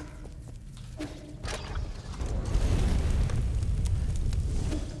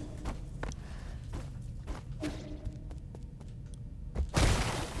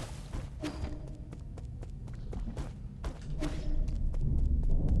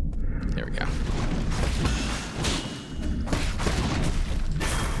 There we go.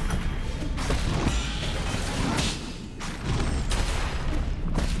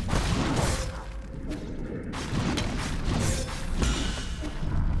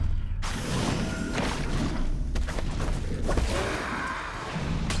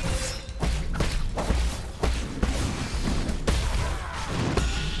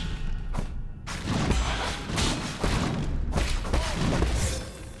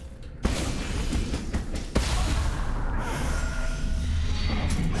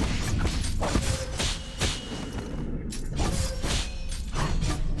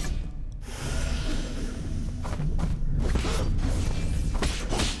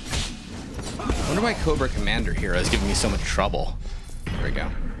 do my Cobra Commander heroes giving me so much trouble? There we go.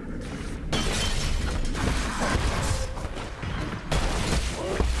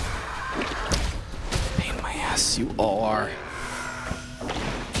 Pain in my ass, you all are.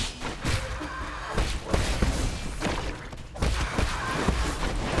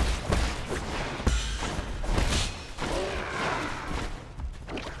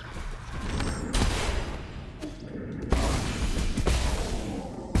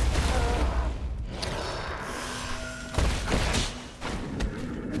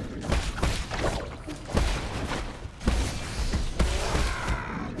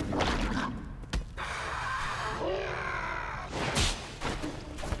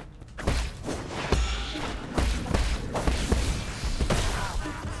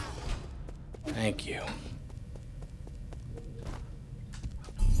 Thank you.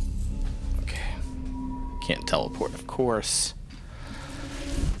 Okay. Can't teleport, of course.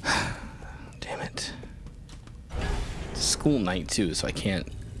 Damn it. It's school night too, so I can't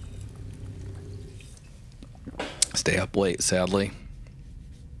stay up late, sadly.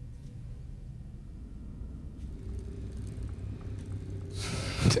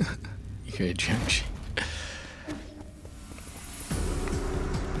 Good, Junction.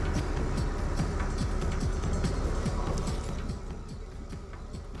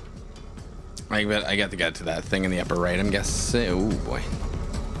 I got to get to that thing in the upper right, I'm guessing. Oh boy.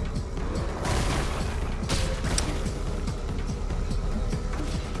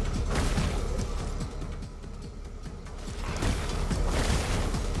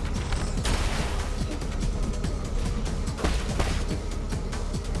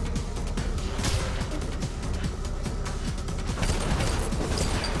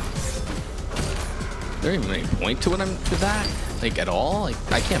 Is there even any point to what I'm to that? Like at all?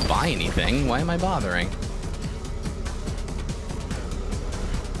 Like I can't buy anything. Why am I bothering?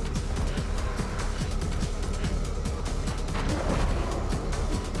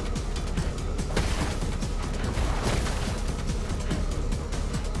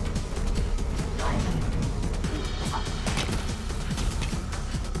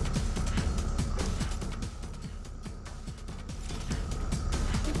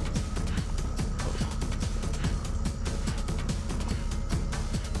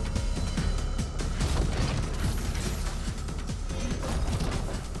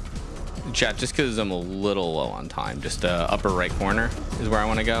 Chat, just because I'm a little low on time, just upper right corner is where I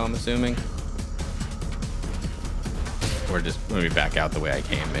want to go, I'm assuming. Or just maybe back out the way I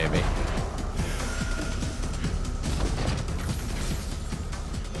came, maybe.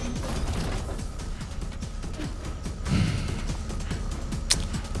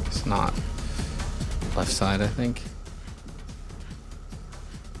 It's not. Left side, I think.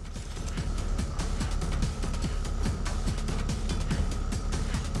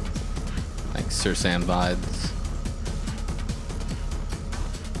 Sir Sam vibes.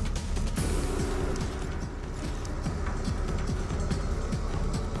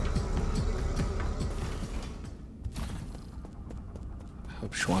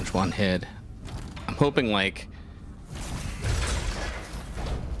 Hope Schwan hid. I'm hoping like.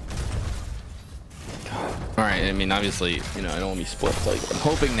 All right. I mean, obviously, you know, I don't want to be split. Like, I'm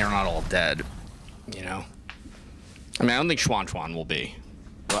hoping they're not all dead. You know. I mean, I don't think Schwan will be.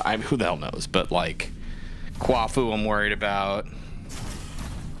 Well, who the hell knows? But like, Kwafu, I'm worried about.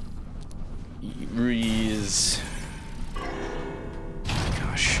 Reese.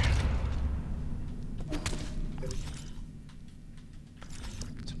 Gosh.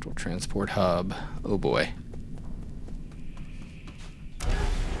 Central Transport Hub. Oh boy.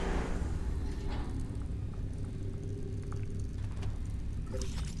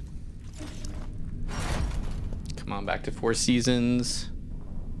 Come on, back to Four Seasons.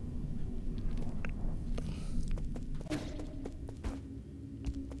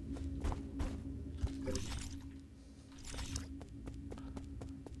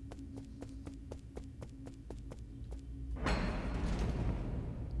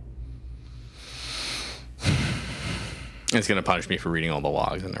 It's gonna punish me for reading all the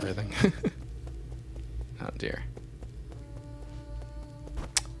logs and everything. Oh dear.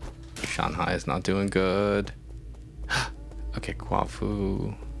 Shanghai is not doing good. Okay,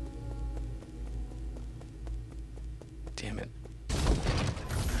 Kwafu. Damn it.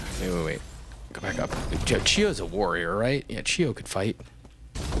 Wait. Go back up. Chio's a warrior, right? Yeah, Chio could fight.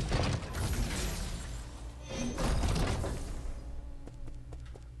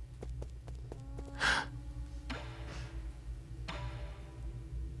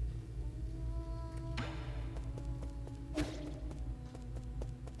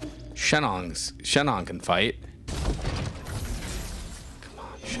 Shenong can fight. Come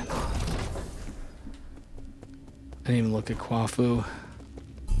on, Shenong. I didn't even look at Kwafu.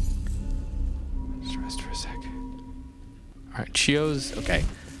 Just rest for a sec. Alright, Chio's okay.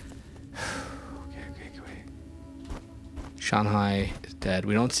 Okay. Shanghai is dead.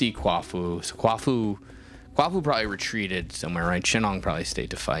 We don't see Kwafu. So Kwafu probably retreated somewhere, right? Shenong probably stayed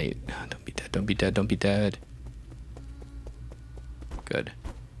to fight. Don't be dead, don't be dead, don't be dead. Good.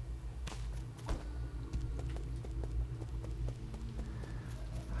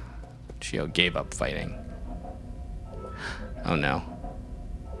 Chio gave up fighting. Oh no.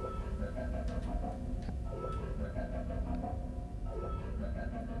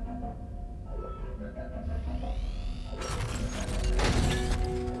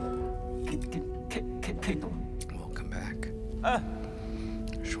 Welcome back.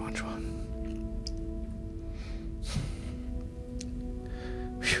 Xuan.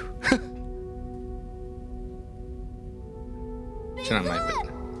 Phew. Should I might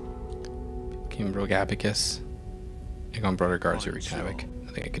King broke Abacus. Aegon brought her guards who wreaked havoc.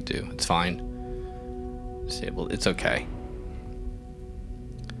 Nothing I could do. It's fine. Disabled. It's okay.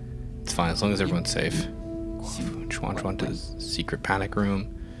 It's fine as long as everyone's safe. Xuan to the secret panic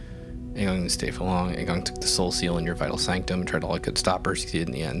room. Aegon didn't stay for long. Aegon took the soul seal in your vital sanctum and tried all I could stop her. Succeeded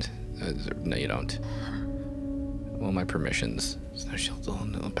in the end. No, you don't. Well, my permissions. There's no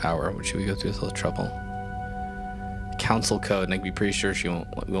shield, no power. What should we go through with all the trouble? Council code, and I can be pretty sure we won't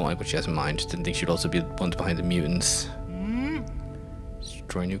like what she has in mind. Just didn't think she'd also be the ones behind the mutants.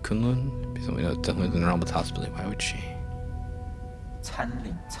 Destroy New Kunlun? Because we know it's definitely in the realm of possibility. Why would she?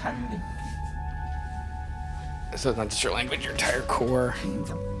 So it's not just your language, your entire core.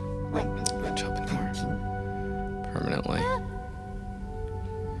 Match up anymore. Permanently. I'm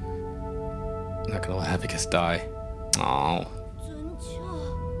not gonna let Abacus die. Oh.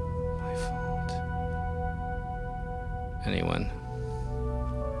 My fault. Anyone.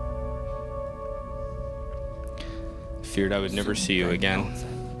 Feared I would never see you again.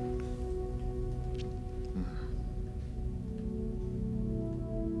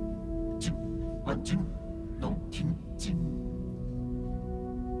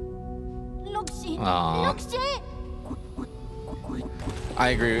 I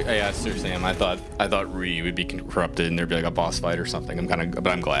agree. Yeah, seriously, I thought Rui would be corrupted and there'd be like a boss fight or something. But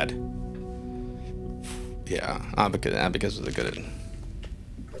I'm glad. Yeah, Abacus was a good.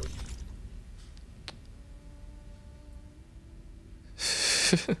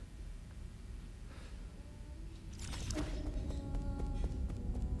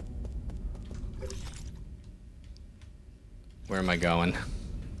 Where am I going?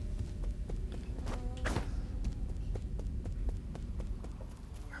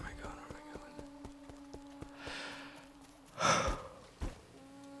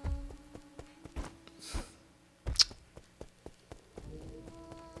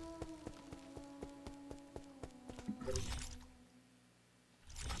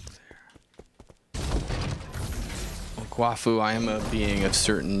 Kwafu, I am a being of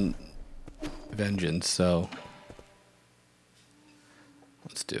certain vengeance, so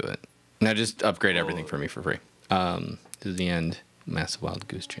let's do it. Now just upgrade everything for me for free. This is the end. Massive wild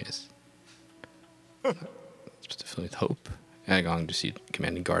goose chase. Supposed to fill with hope. Aegon to see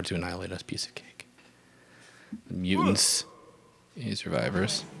commanding guards to annihilate us. Piece of cake. The mutants. Any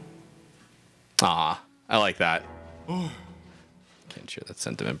survivors. Ah, I like that. Can't share that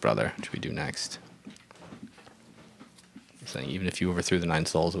sentiment, brother. What should we do next? Saying even if you overthrew the 9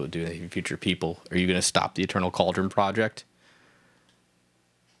 souls, it would do anything to future people. Are you going to stop the Eternal Cauldron project?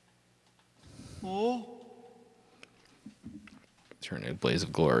 Oh. Turn a blaze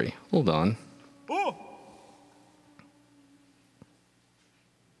of glory. Hold on. Oh.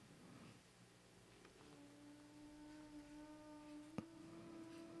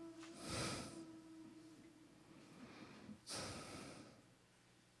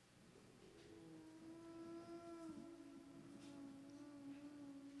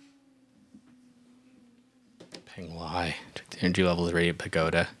 Ping Y. Check the energy level of the Radiant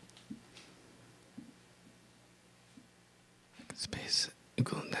Pagoda. Space.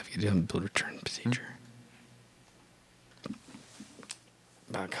 Google navigate and build return procedure.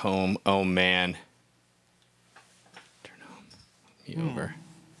 Back home. Oh man. Turn home. Me over.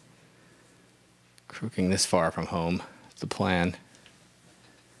 Crooking this far from home. That's the plan.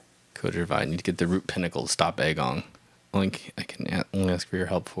 Code revive. Need to get the root pinnacle to stop Aegon. Only I can only ask for your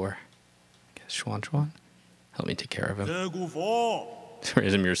help for. I guess Xuan. Help me take care of him.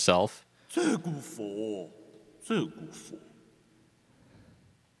 Raise him yourself.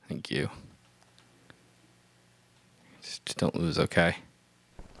 Thank you. Just don't lose, okay?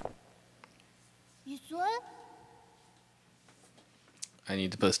 I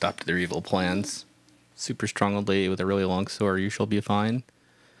need to put a stop to their evil plans. super strong old lady with a really long sword. You shall be fine.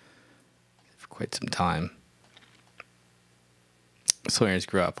 For quite some time. Soldiers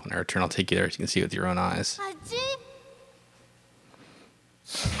grew up. When I return, I'll take you there so you can see with your own eyes.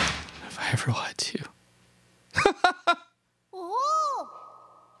 If I ever lied to you.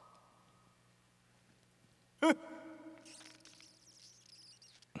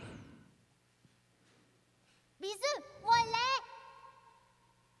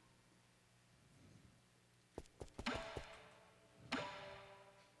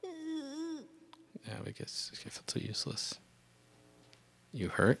 Yeah, I guess I feel too useless. You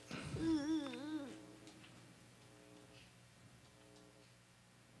hurt?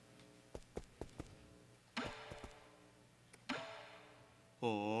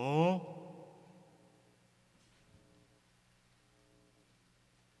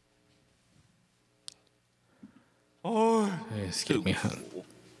 Hey, escape me.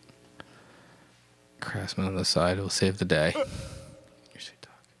 Craftsman on the side will save the day.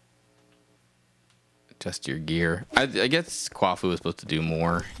 Adjust your gear. I guess Kwafu was supposed to do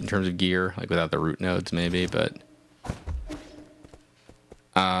more in terms of gear, like without the root nodes maybe, but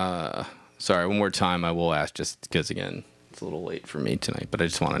sorry, one more time I will ask just because again, it's a little late for me tonight, but I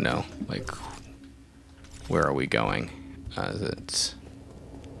just want to know, like, where are we going? It's,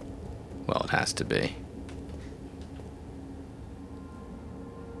 well, it has to be.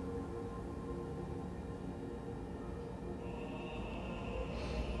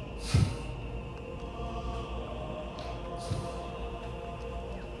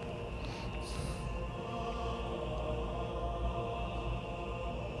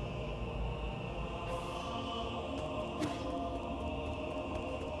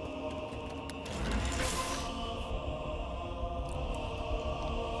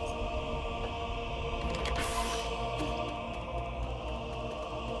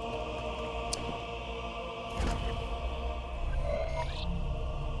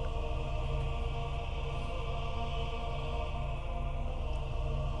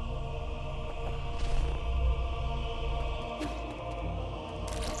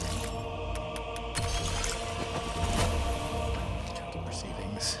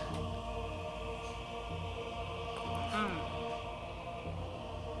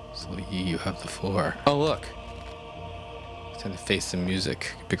 You have the floor. Oh, look. It's time to face the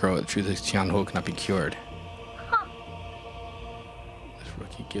music. Big girl, the truth is Tianhuo cannot be cured. Huh. This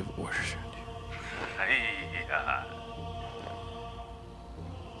rookie give orders.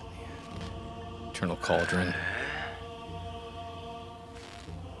 Eternal cauldron.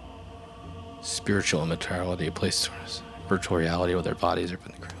 Spiritual immortality, a place towards virtual reality where their bodies are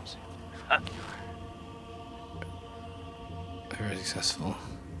put in the ground. Very successful.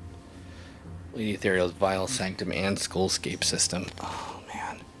 Lady Ethereal's vile sanctum and skullscape system. Oh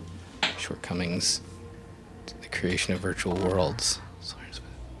man. Shortcomings to the creation of virtual worlds. Does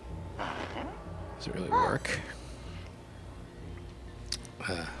it really work?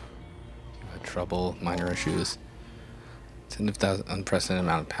 You had trouble, minor issues. 10,000 unprecedented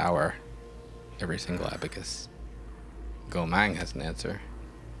amount of power. Every single abacus. Gomang has an answer.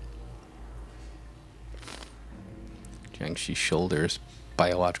 Jiangxi shoulders.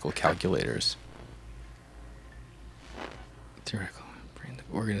 Biological calculators. Theoretical brain of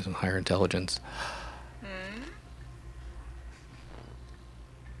organism, higher intelligence.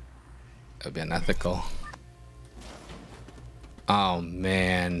 That would be unethical. Oh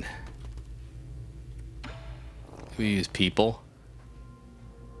man. We use people.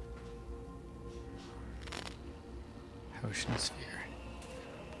 Ocean sphere.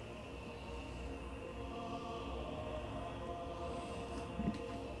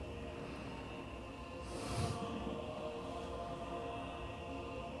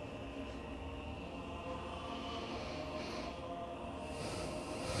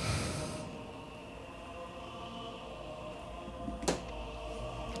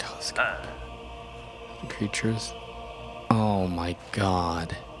 Creatures. Oh my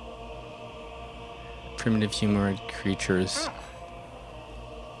god. Primitive humanoid creatures.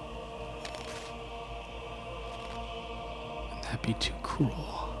 Wouldn't that be too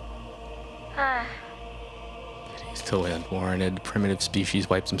cruel? It's totally unwarranted. Primitive species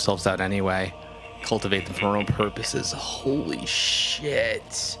wipes themselves out anyway. Cultivate them for their own purposes. Holy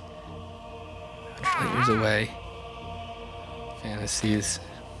shit. 100 years away. Fantasies.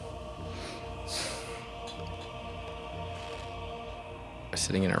 We're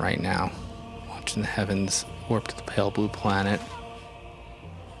sitting in it right now, watching the heavens warp to the pale blue planet.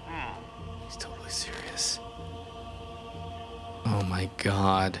 He's totally serious. Oh my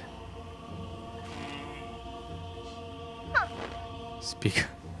god. Speak.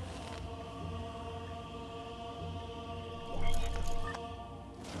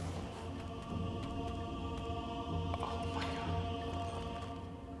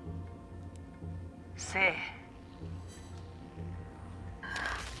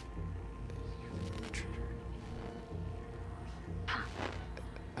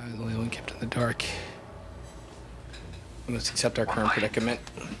 trapped in the dark. We must accept our current predicament.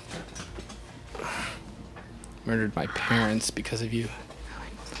 Murdered my parents because of you.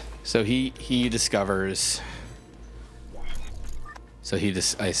 So he discovers. So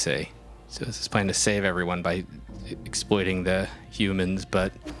I say. So it's his plan to save everyone by exploiting the humans,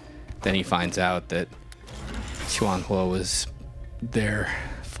 but then he finds out that Xuanhua was their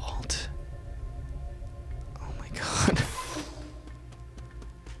fault. Oh my god.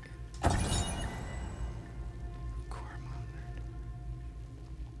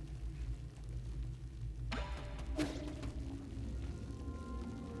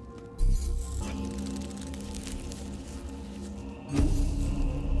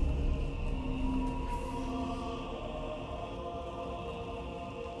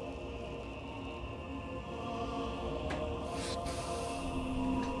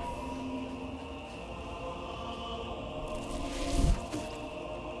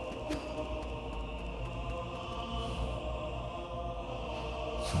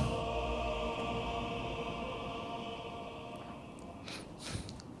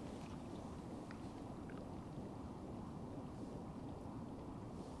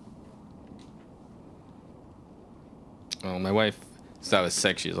 Well, my wife, so I was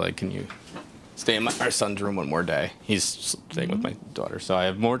sick, she's like, can you stay in our son's room one more day? He's staying with my daughter, so I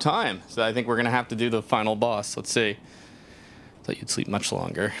have more time. So I think we're going to have to do the final boss. Let's see. Thought you'd sleep much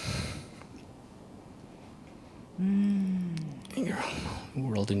longer. In your own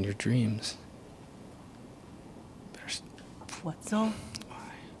world in your dreams. What's all?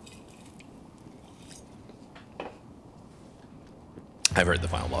 I've heard the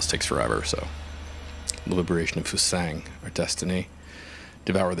final boss takes forever, so... The liberation of Fusang, our destiny.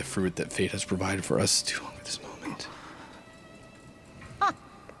 Devour the fruit that fate has provided for us. Too long for this moment.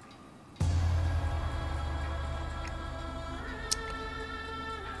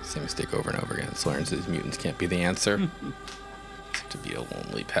 Same mistake over and over again. It learns that these mutants can't be the answer. It's to be a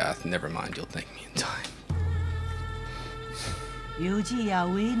lonely path. Never mind, you'll thank me in time.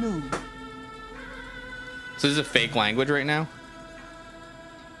 So this is a fake language right now?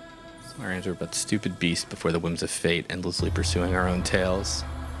 Our answer but stupid beasts before the whims of fate, endlessly pursuing our own tails.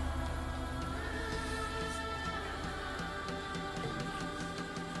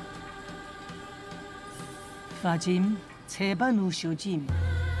 Fajim, 제발 우쇼짐.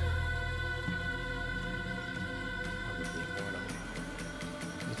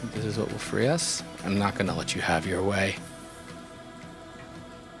 You think this is what will free us? I'm not gonna let you have your way.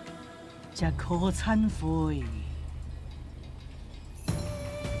 자 거찬포이.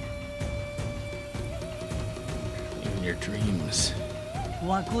 In your dreams.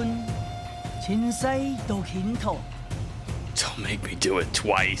 와군 진사이 도힌토. Don't make me do it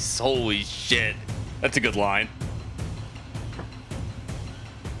twice. Holy shit. That's a good line.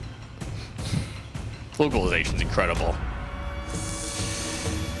 Localization's incredible.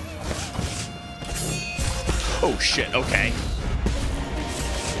 Oh shit, okay.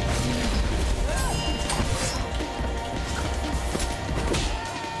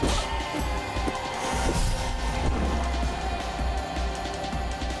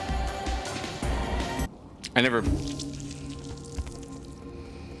 I never...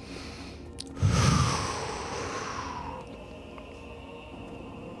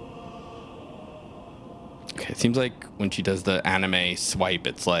 Okay, it seems like when she does the anime swipe,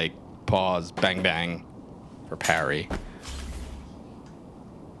 it's like pause, bang, bang, or parry.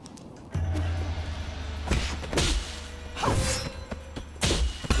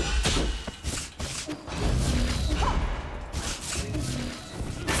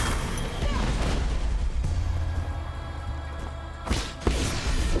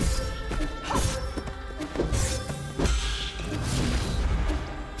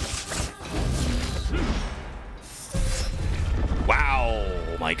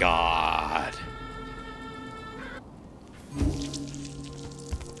 My God.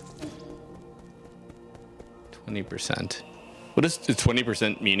 %. What is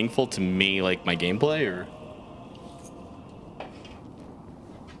 20% meaningful to me, like my gameplay, or?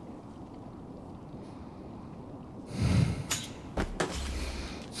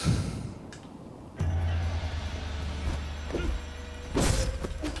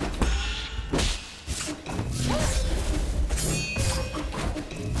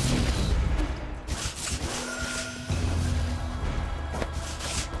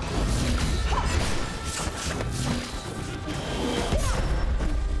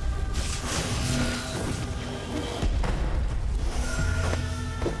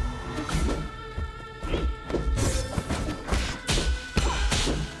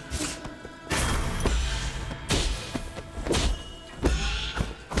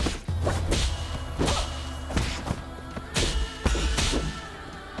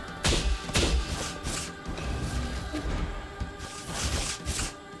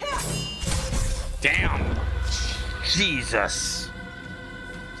 Damn. Jesus.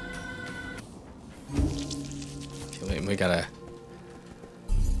 Okay, wait, we gotta...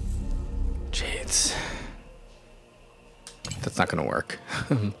 Jades. That's not gonna work.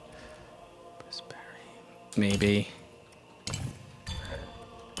 Maybe.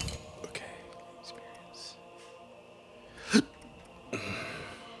 Okay. Experience.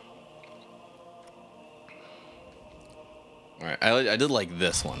 Alright, I did like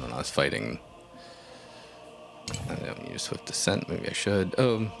this one when I was fighting. I don't use Swift Descent. Maybe I should.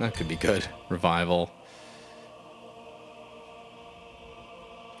 Oh, that could be good. Revival.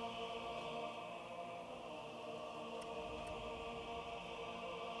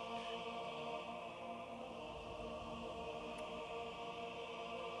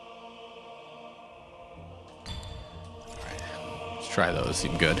 Let's try those.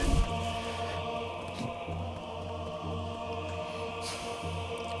 Seem good.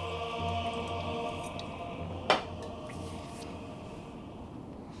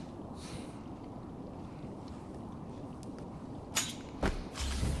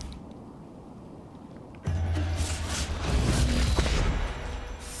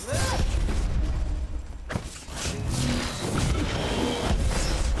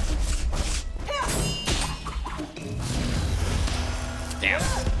 Damn.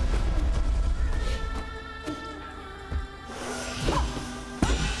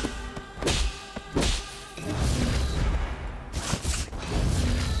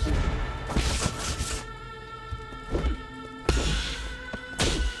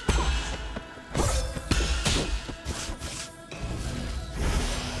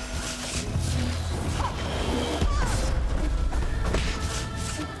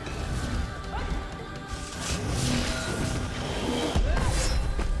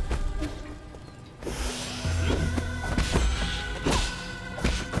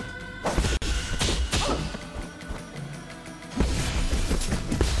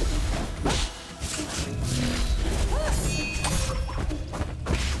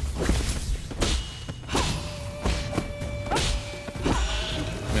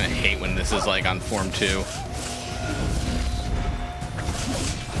 This is like on form 2.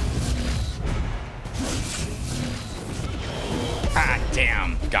 Ah,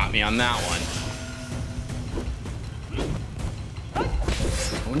 damn. Got me on that one.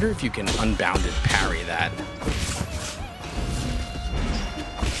 I wonder if you can unbounded parry that.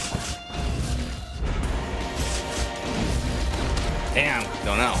 Damn.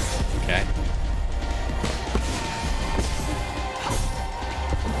 Don't know. Okay.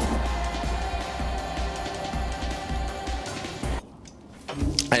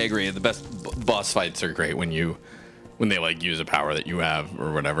 I agree. The best boss fights are great when they like use a power that you have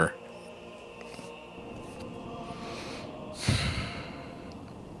or whatever.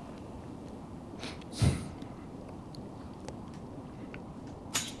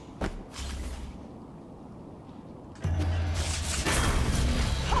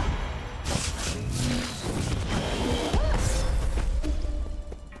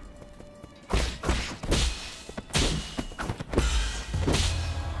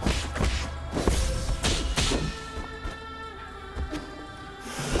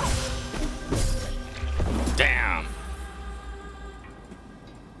 Damn.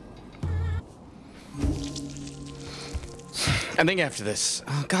 I think after this,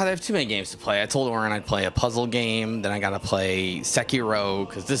 oh god, I have too many games to play. I told Oren I'd play a puzzle game, then I gotta play Sekiro,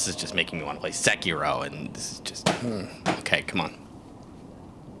 because this is just making me want to play Sekiro, and this is just... Okay, come on.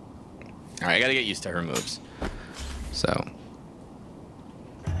 Alright, I gotta get used to her moves. So...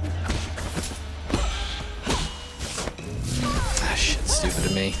 Ah, shit, stupid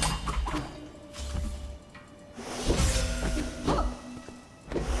of me.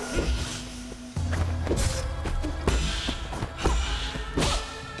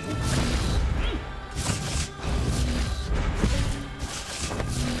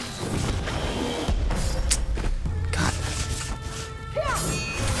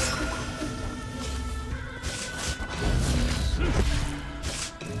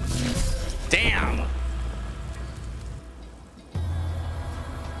 Damn.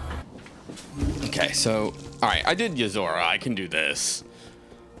 Okay, so, all right, I did Yozora. I can do this.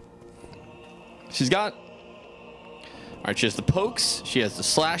 She's got, all right, she has the pokes. She has the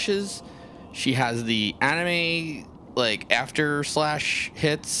slashes. She has the anime, like, after slash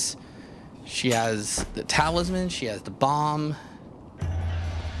hits. She has the talisman. She has the bomb.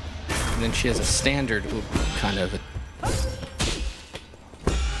 And then she has a standard, kind of, like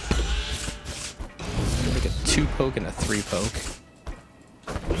a 2-poke and a 3-poke.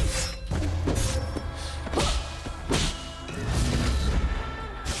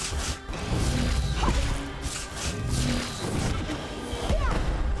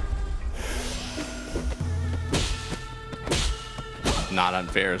 not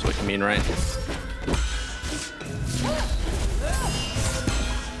unfair is what you mean, right?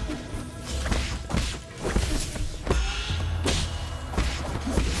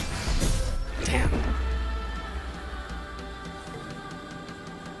 Damn.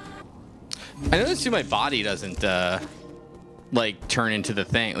 I noticed too my body doesn't like turn into the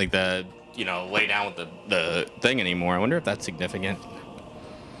thing, like the, you know, lay down with the thing anymore. I wonder if that's significant.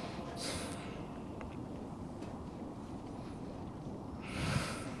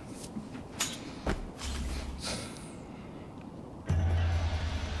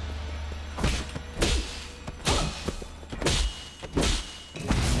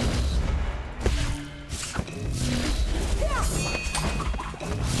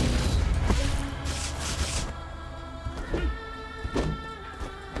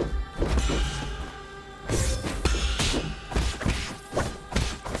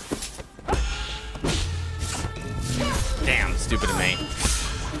 Damn, stupid of me.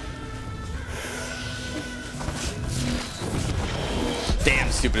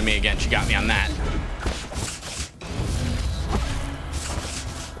 Damn, stupid of me again. She got me on that.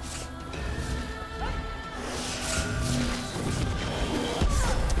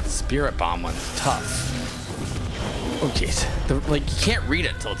 Spirit bomb one's tough. Oh jeez, like you can't read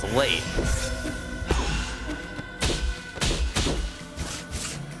it until it's late.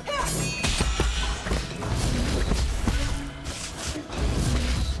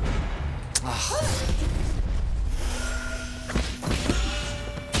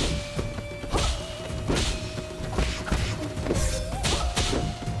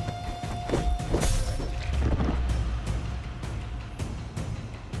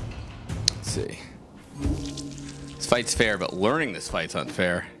 See, this fight's fair, but learning this fight's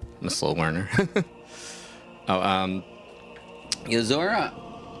unfair. I'm a slow learner. Oh, Yuzora.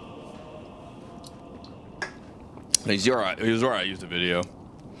 Yuzora used a video.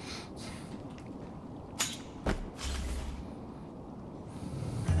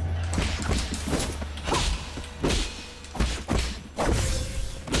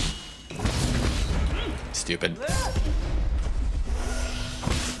 Stupid.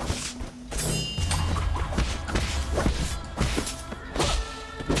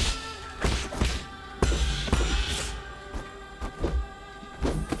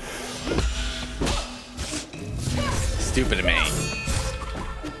 Stupid of me.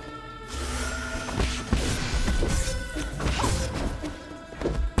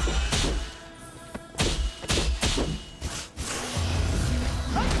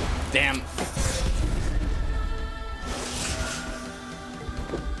 Damn.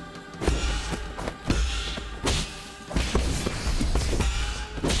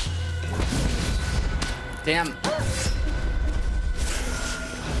 Damn.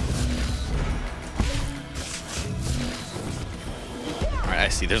 I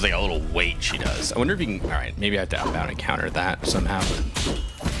see. There's like a little weight she does. I wonder if you can. All right, maybe I have to outbound and counter that somehow. Okay,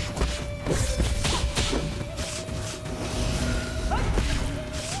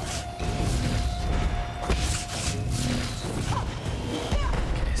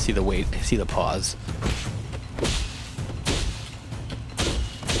 I see the weight. I see the pause.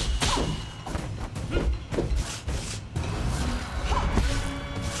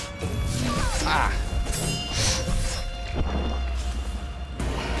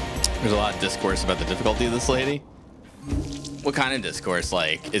 There's a lot of discourse about the difficulty of this lady. What kind of discourse?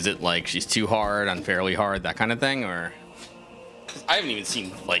 Like, is it like she's too hard, unfairly hard, that kind of thing? Or I haven't even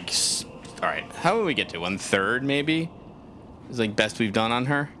seen like. All right, how would we get to 1/3 maybe? Is like best we've done on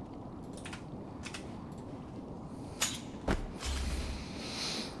her.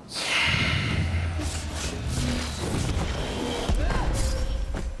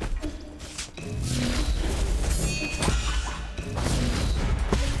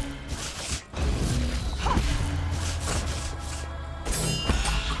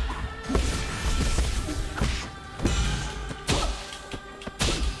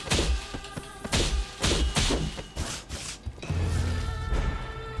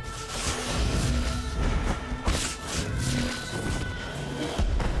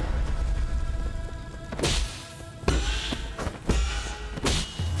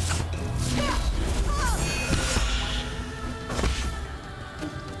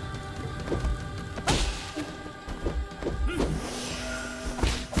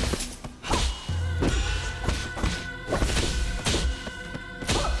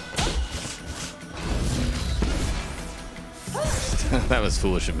 That was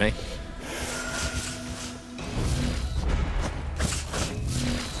foolish of me.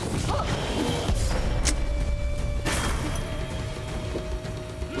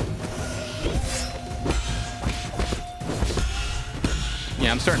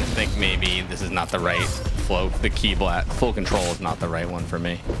 Yeah, I'm starting to think maybe this is not the right flow. The key full control is not the right one for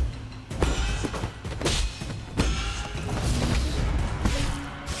me.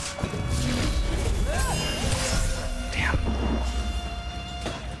 Damn.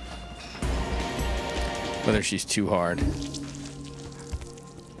 Whether she's too hard.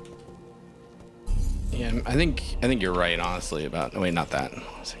 Yeah, I think you're right, honestly, about... Oh, wait, not that.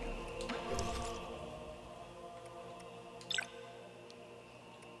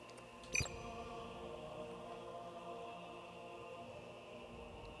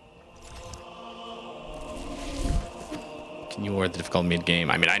 Can you lower the difficult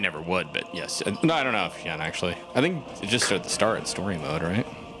mid-game? I mean, I never would, but yes. No, I don't know if you can, actually. I think it just at the start in story mode, right?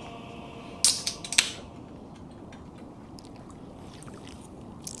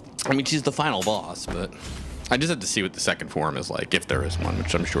 I mean, she's the final boss, but I just have to see what the second form is like, if there is one,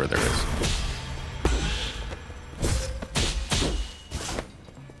 which I'm sure there is.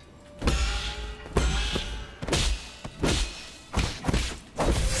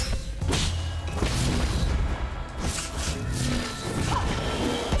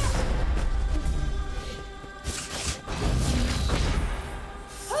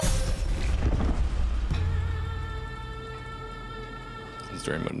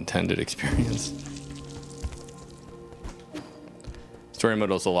 Story mode intended experience. Story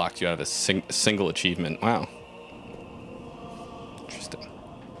mode also locks you out of a single achievement. Wow. Interesting.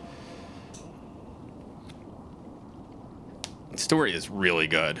 The story is really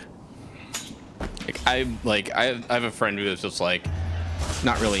good. I have a friend who is just like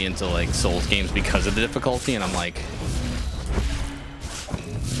not really into like Souls games because of the difficulty, and I'm like,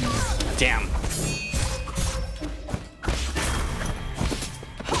 damn.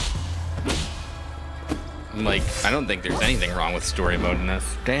 Like, I don't think there's anything wrong with story mode in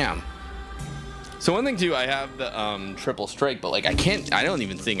this. Damn. So one thing too, I have the triple strike, but like I don't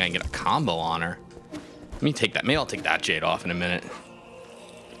even think I can get a combo on her. Let me take that. Maybe I'll take that jade off in a minute.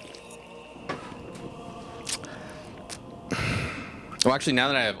 Well, actually, now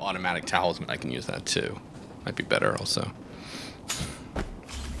that I have automatic talisman, I can use that too. Might be better also.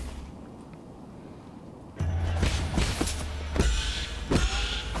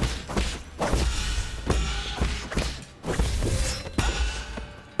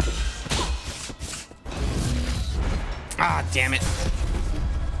 Ah, damn it.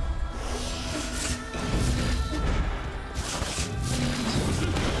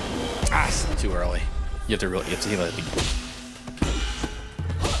 Ah, it's too early. You have to heal it.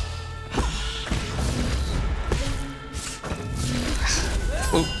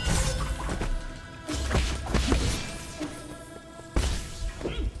 Oop.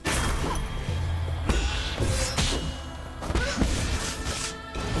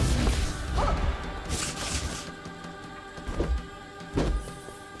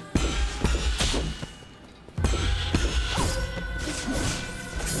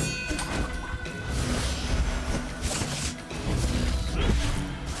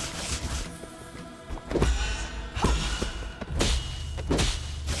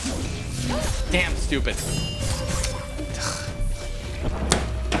 Damn, stupid.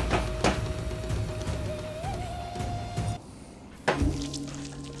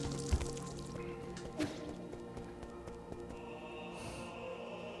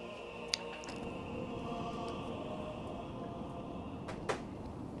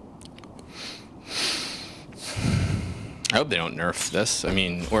 I hope they don't nerf this. I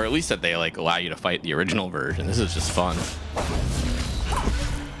mean, or at least that they like allow you to fight the original version. This is just fun.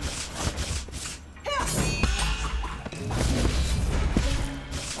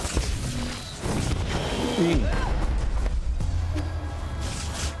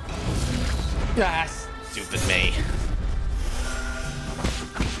 Ah, stupid me.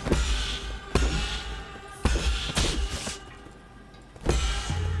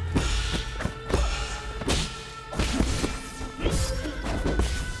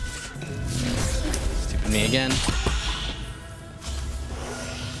 Stupid me again.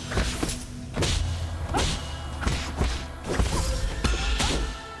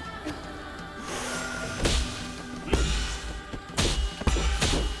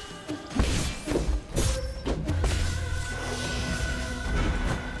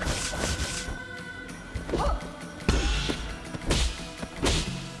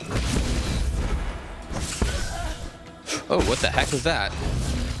 Oh, what the heck was that?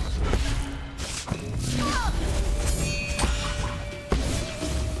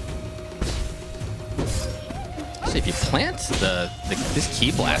 So if you plant this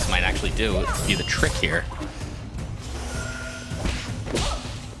key blast might actually be the trick here.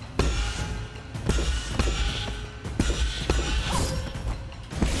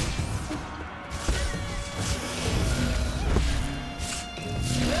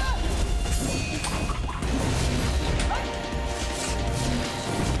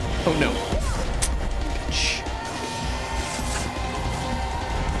 Oh no. Shh.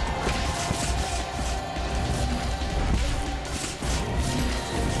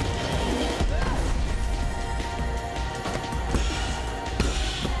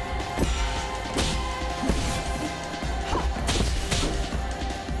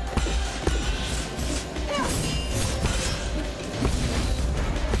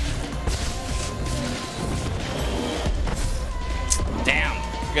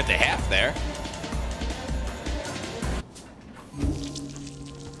 You got the half there.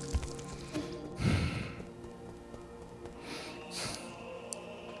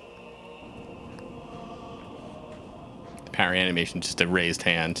 Parry animation, just a raised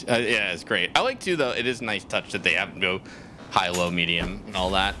hand. Yeah, it's great. I like too, though. It is a nice touch that they have to go high, low, medium, and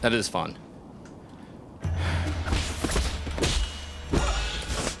all that. That is fun.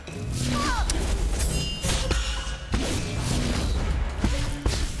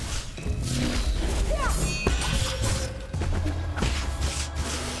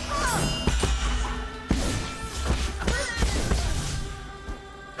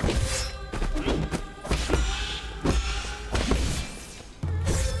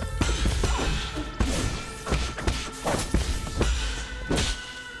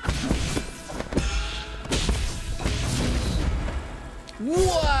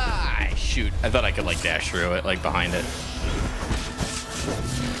 Why? Shoot, I thought I could like dash through it, like behind it.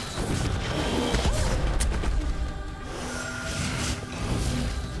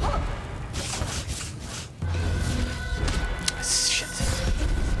 Shit.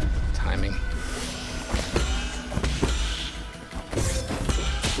 Timing.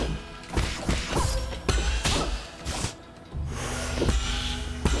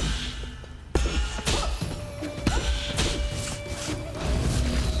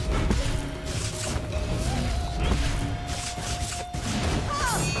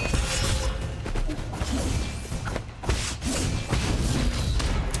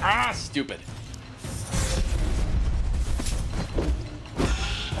 Ah, stupid.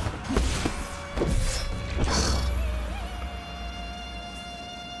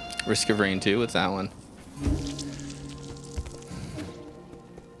 Risk of Rain 2, what's that one?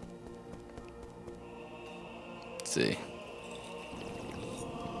 Let's see.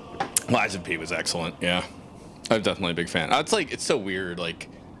 Lousy P was excellent, yeah. I'm definitely a big fan. It's like, it's so weird, like,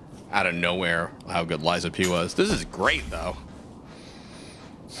 out of nowhere, how good Lousy P was. This is great, though.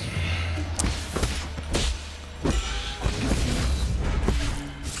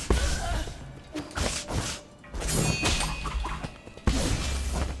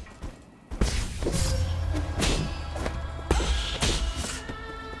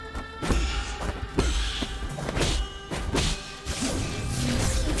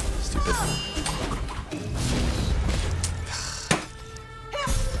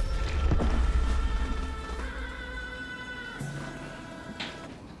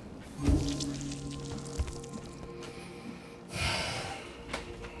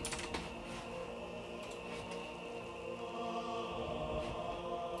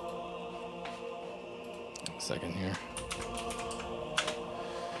 Second here.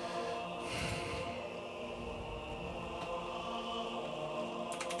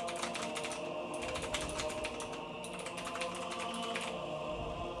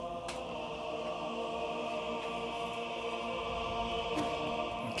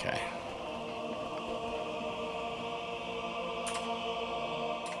 Okay.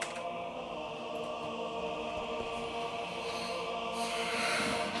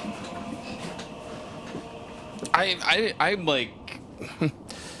 I'm like,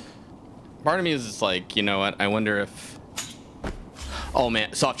 part of me is just like, you know what? I wonder if, oh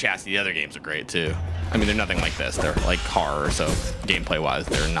man, Soft Chassis, the other games are great too. I mean, they're nothing like this. They're like horror, so gameplay wise,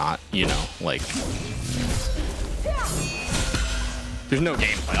 they're not, you know, like, there's no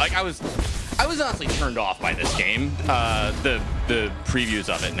gameplay. Like I was honestly turned off by this game, the previews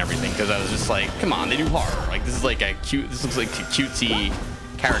of it and everything, because I was just like, come on, they do horror. Like this is like a cute, this looks like a cutesy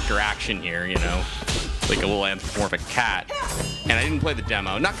character action here, you know, like a little anthropomorphic cat. And I didn't play the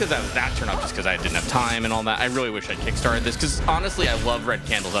demo, not because I was that turned off, just because I didn't have time and all that. I really wish I'd kickstarted this, because honestly, I love Red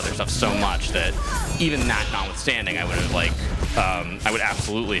Candle's other stuff so much that even that notwithstanding, I would have like, I would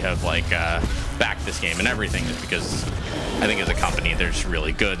absolutely have like backed this game and everything, just because I think as a company they're just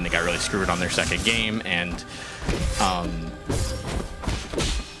really good and they got really screwed on their second game, and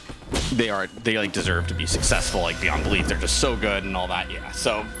they like deserve to be successful, like beyond belief. They're just so good and all that, yeah.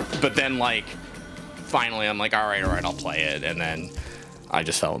 So, but then like finally I'm like, all right, I'll play it, and then I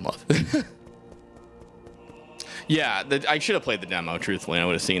just fell in love. Yeah, I should have played the demo, truthfully. I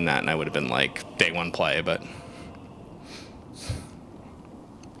would have seen that and I would have been like day one play, but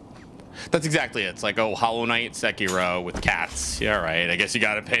That's exactly it. It's like, oh, Hollow Knight, Sekiro with cats. Yeah, all right. I guess you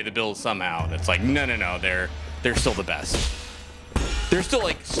got to pay the bills somehow. And it's like, no, no, no. They're still the best. They're still,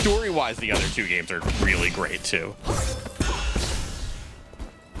 like, story-wise, the other two games are really great, too.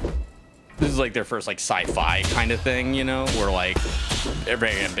 This is, like, their first, like, sci-fi kind of thing, you know? Where, like, they're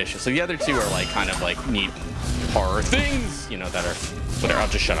very ambitious. So the other two are, like, kind of, like, neat horror things, you know, that are... Whatever, I'll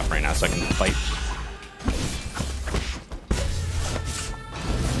just shut up right now so I can fight.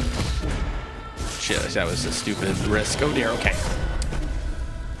 Shit, that was a stupid risk. Oh, dear, okay.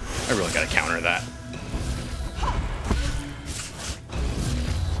 I really gotta counter that.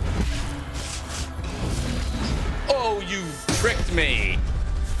 Oh, you tricked me!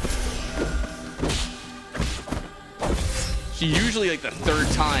 She usually, like, the third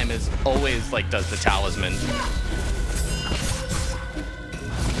time is always, like, does the talisman.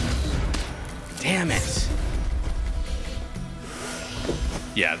 Damn it.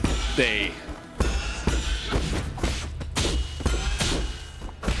 Yeah, they...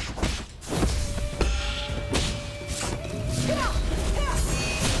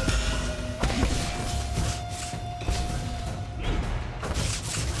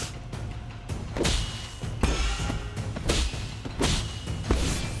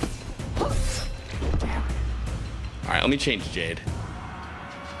 Alright, let me change Jade.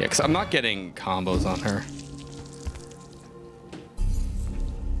 Yeah, because I'm not getting combos on her.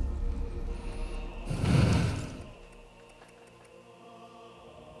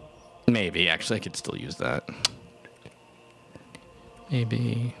 Maybe. Actually, I could still use that.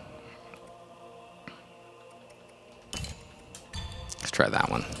 Maybe. Let's try that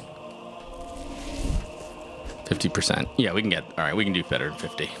one. 50%. Yeah, we can get... Alright, we can do better than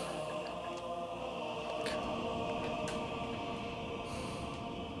 50.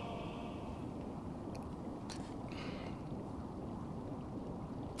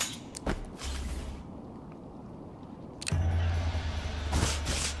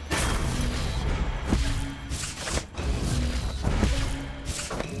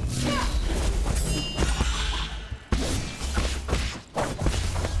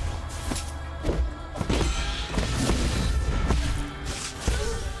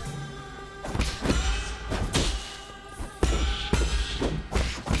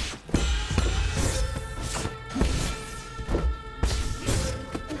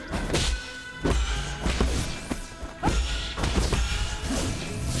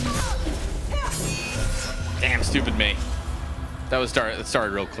 Stupid me. That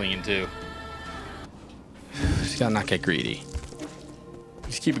started real clean too. Just gotta not get greedy.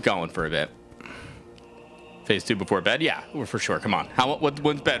 Just keep it going for a bit. Phase 2 before bed? Yeah, for sure. Come on.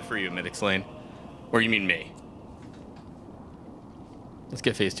 What's bed for you, Mythic Lane? Or you mean me? Let's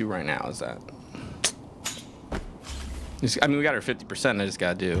get phase 2 right now. Is that? I mean, we got our 50%. I just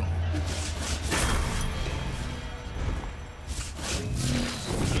gotta do.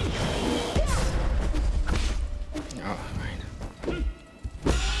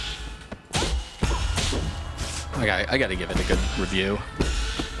 I gotta give it a good review.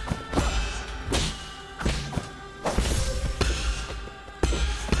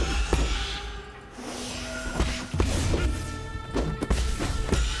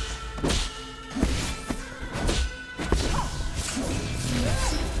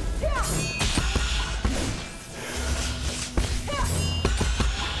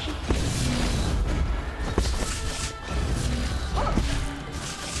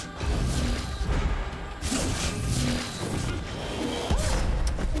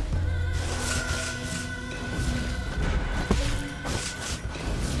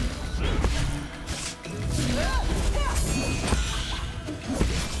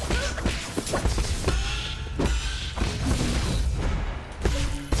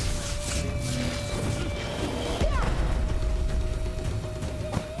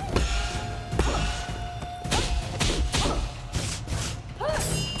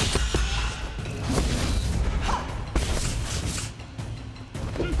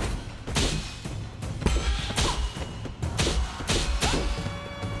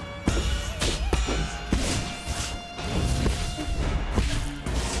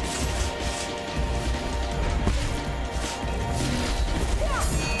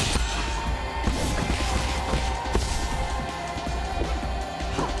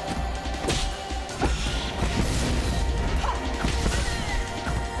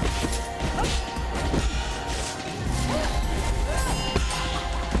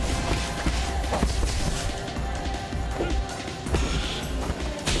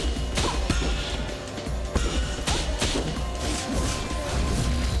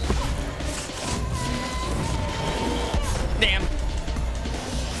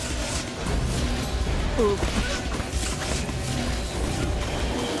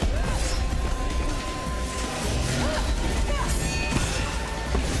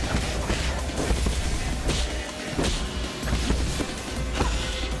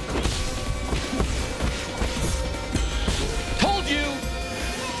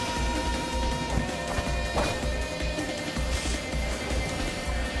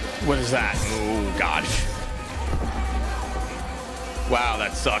 What is that? Oh, gosh. Wow,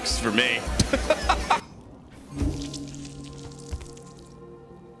 that sucks for me.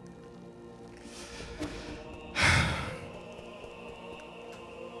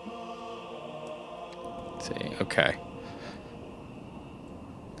 Let's see, okay.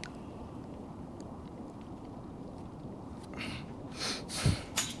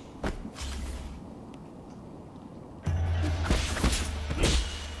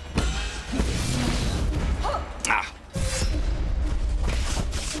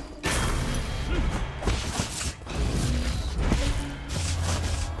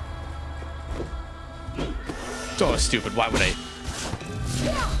 Oh, stupid. Why would I?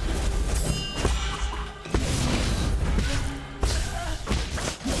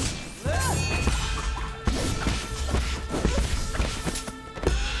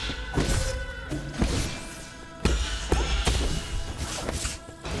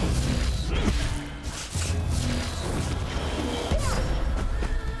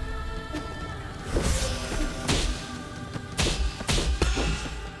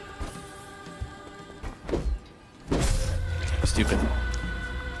 Stupid.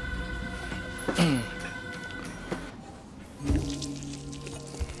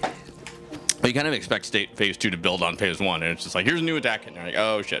 You kind of expect phase 2 to build on phase 1, and it's just like, here's a new attack, and you're like,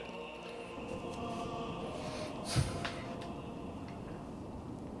 oh shit.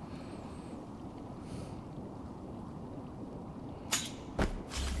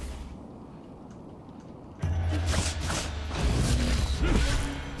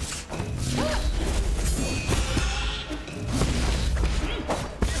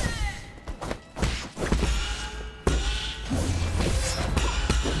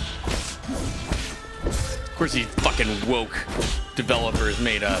 Of course, these fucking woke developers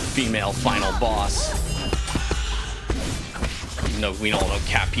made a female final boss. Even though we all know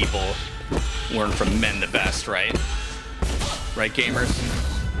cat people learn from men the best, right? Right, gamers?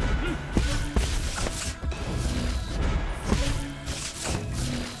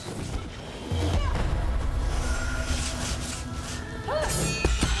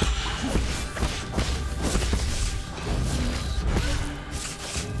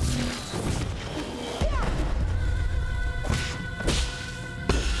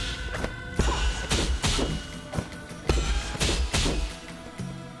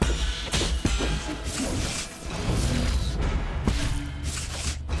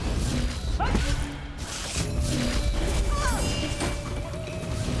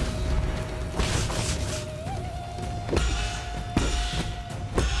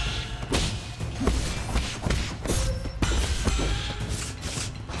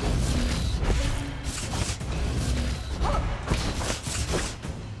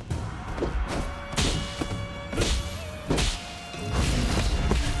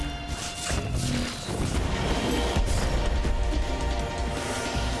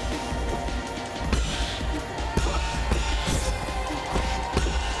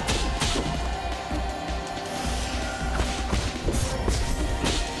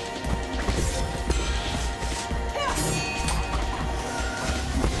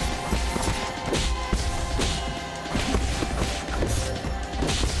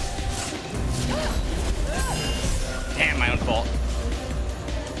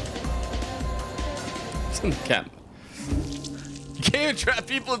 Cap. You can't even trap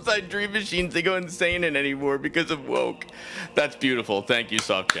people inside dream machines. They go insane in anymore because of woke. That's beautiful. Thank you,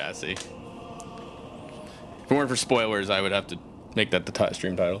 Soft Cassie. If it weren't for spoilers, I would have to make that the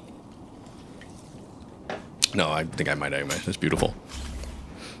stream title. No, I think I might anyway. It's beautiful.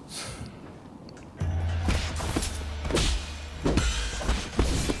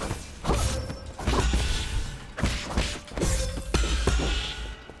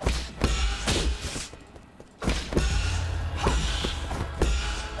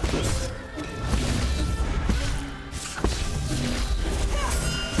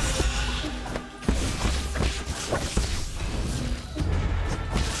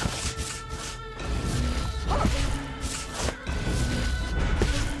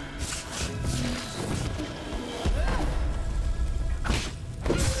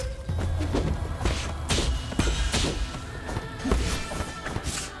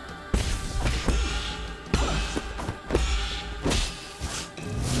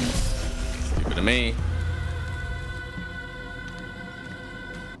 Me.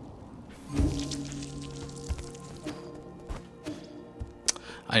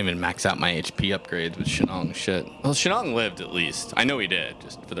 I didn't even max out my HP upgrades with Shenong. Shit. Well, Shenong lived at least. I know he did,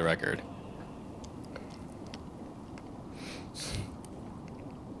 just for the record.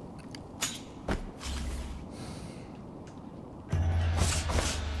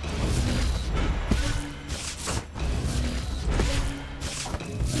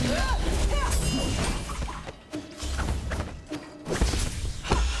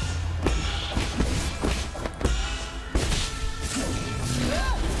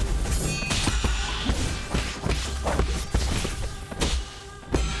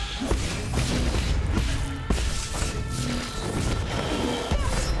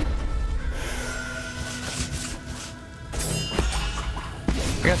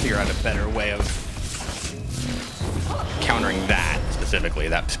 I gotta figure out a better way of countering that specifically,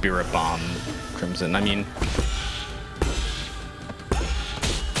 that Spirit Bomb Crimson. I mean,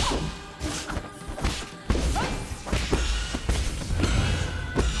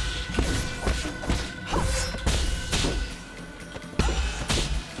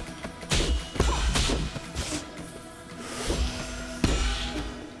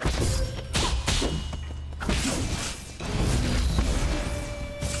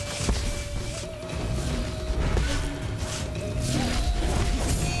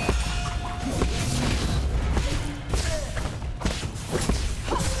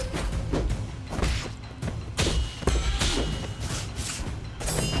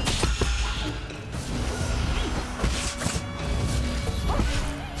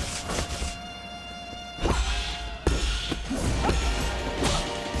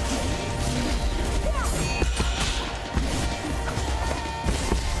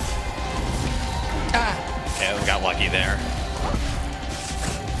 okay, we got lucky there.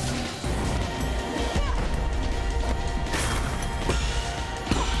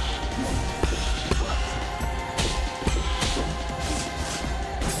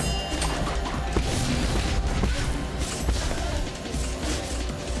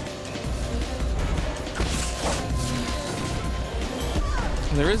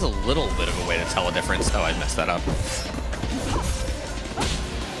 There is a little bit of a way to tell a difference. Oh, I messed that up.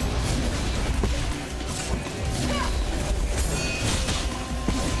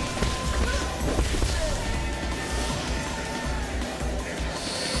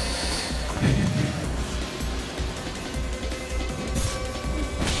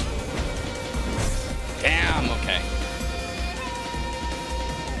 Damn, okay.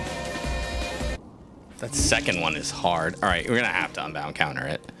 That second one is hard. All right, we're gonna have to unbound counter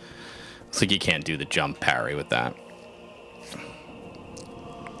it. Looks like you can't do the jump parry with that.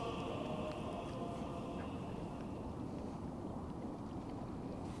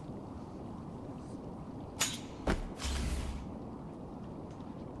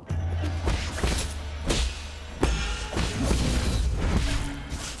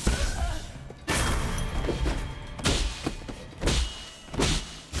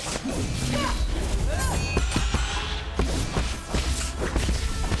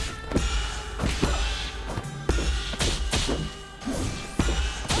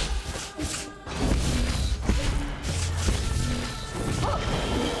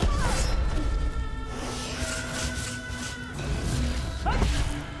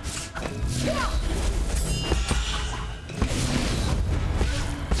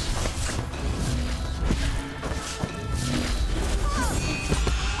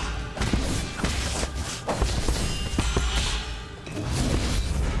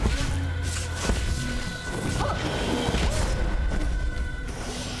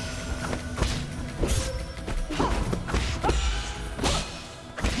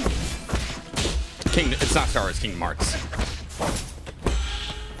 It's not Star Wars, Kingdom Hearts.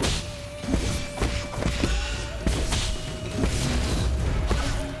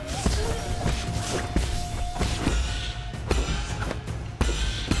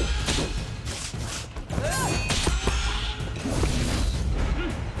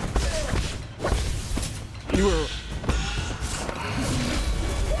 You were...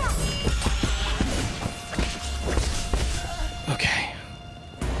 Okay.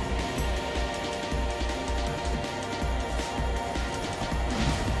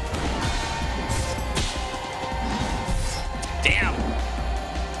 Damn.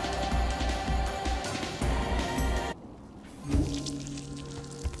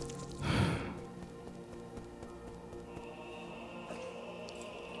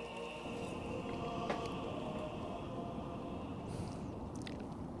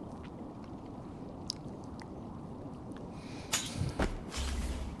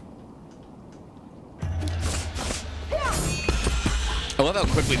 I love how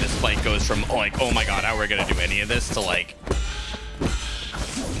quickly this fight goes from like, oh my god, how are we gonna do any of this, to like...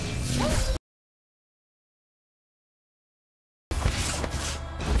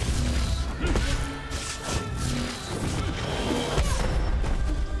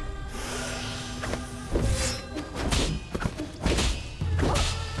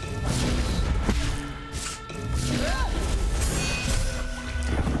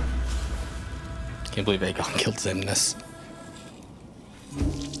 Can't believe Aegon killed Xemnas.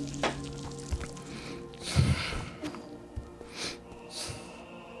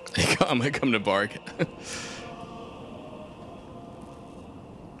 I might come to Bark.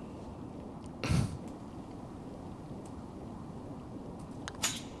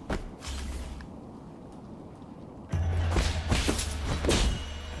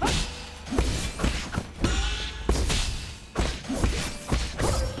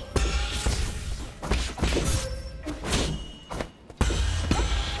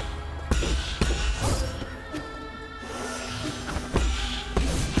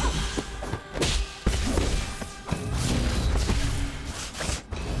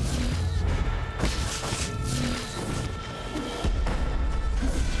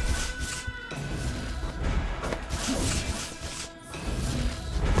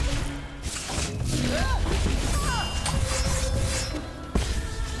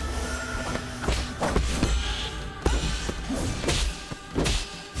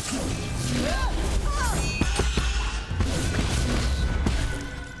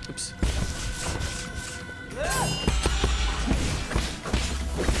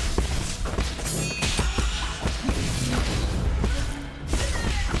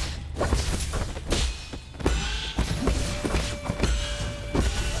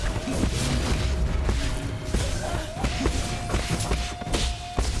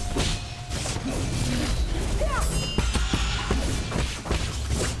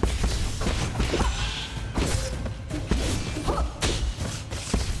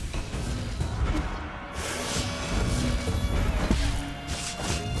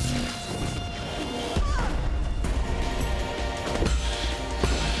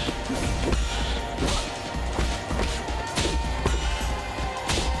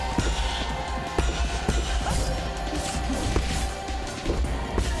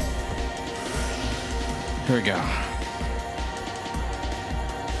 Here we go.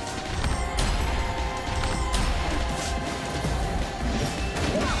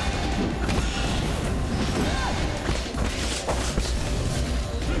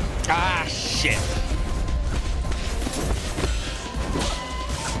 Ah, shit.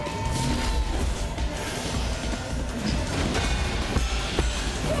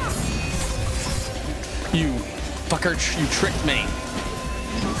 You fucker, you tricked me.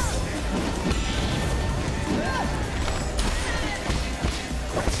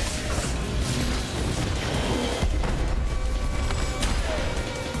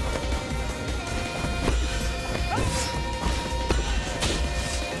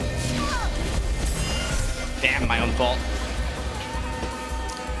 Damn, my own fault.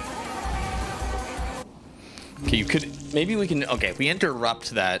 Okay, you could, maybe we can, okay, if we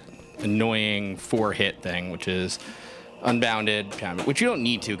interrupt that annoying 4-hit thing, which is unbounded, which you don't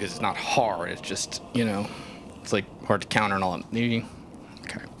need to because it's not hard. It's just, you know, it's like hard to counter and all that. Maybe,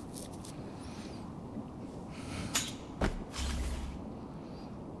 okay.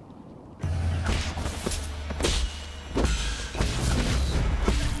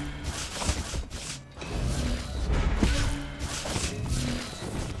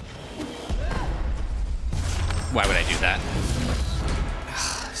 Why would I do that?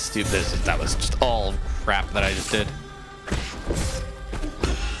 Stupid. That was just all crap that I just did.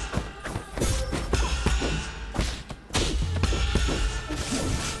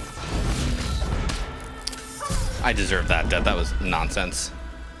 I deserve that death. That was nonsense.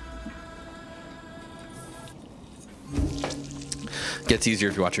 Gets easier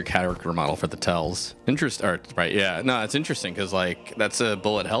if you watch your character model for the tells. Right, yeah. No, it's interesting because, like, that's a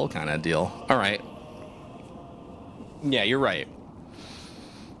bullet hell kind of deal. All right. Yeah, you're right.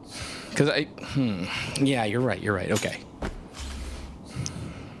 Because yeah, you're right. Okay.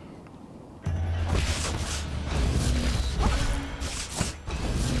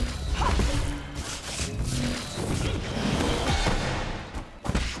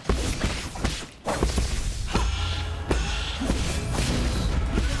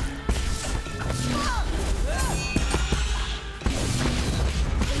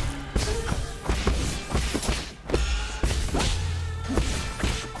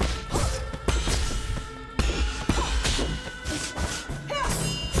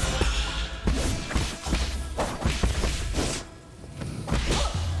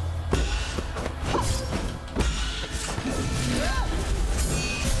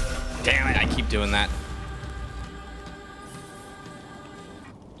 Damn it, I keep doing that.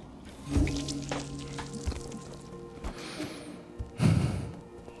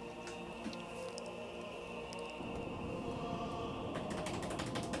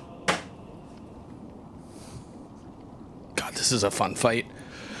 God, this is a fun fight.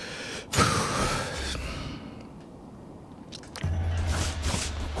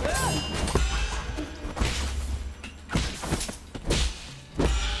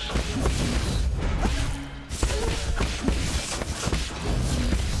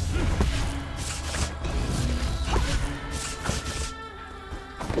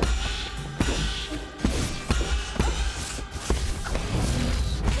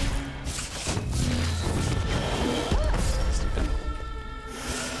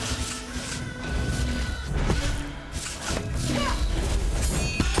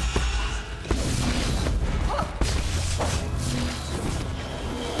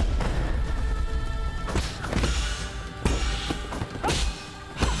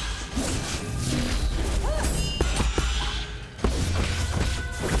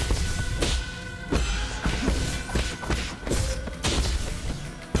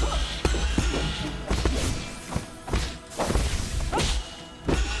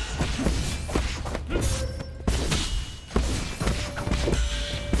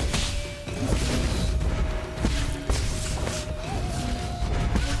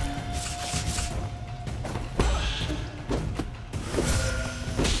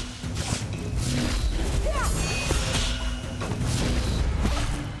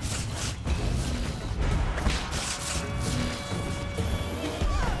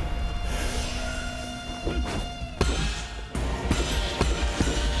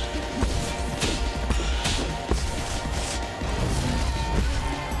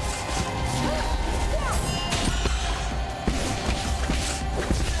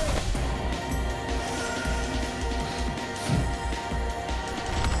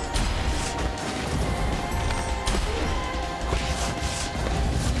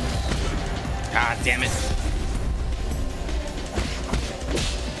 God damn it.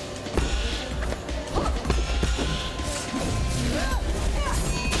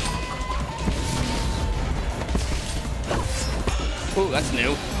 Ooh, that's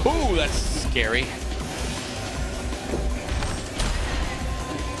new. Ooh, that's scary.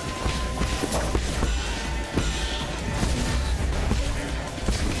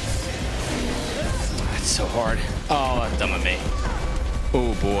 That's so hard. Oh, that's dumb of me.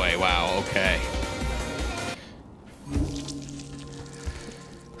 Oh boy, wow, okay.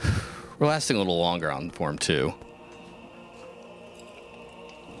 We're lasting a little longer on form 2.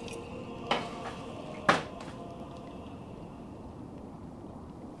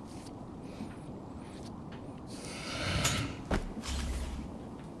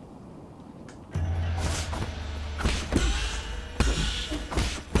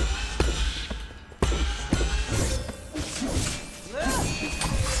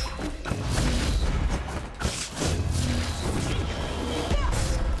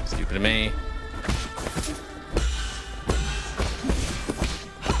 Stupid of me.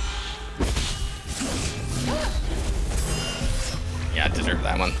 Yeah, I deserve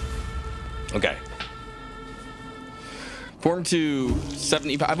that one. Okay. Form 2,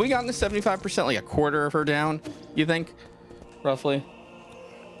 75. Have we gotten to 75%? Like a quarter of her down, you think? Roughly?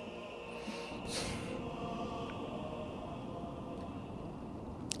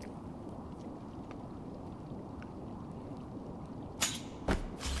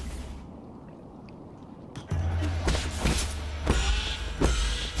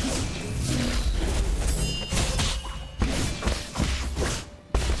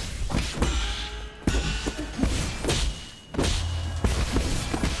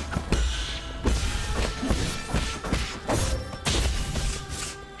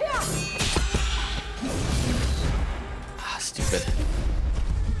 Stupid.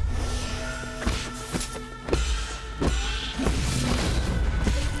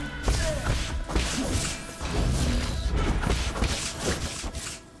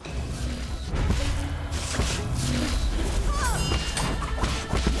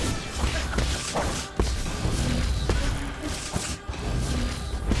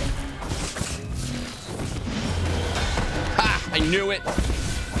 Ha! I knew it.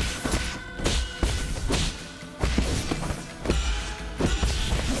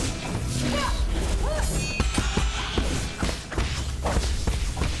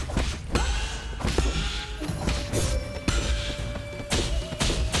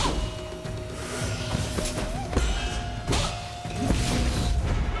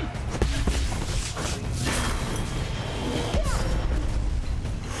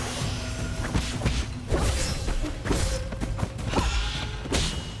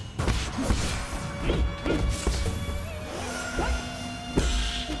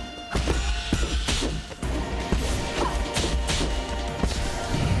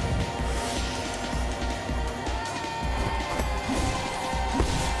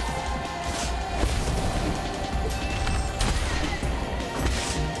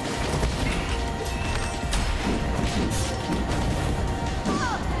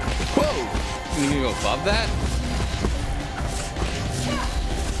 Whoa! You need to go above that?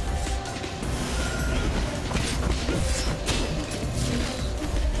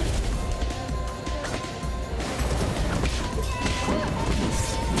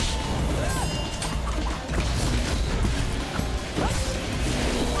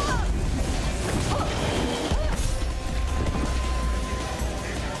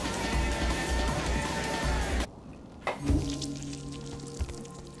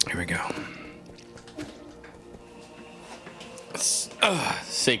 Here we go.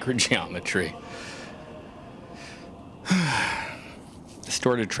 Sacred geometry.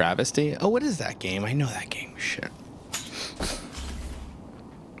 Distorted travesty. Oh, what is that game? I know that game. Shit.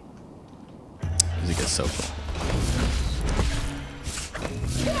 Music is so cool.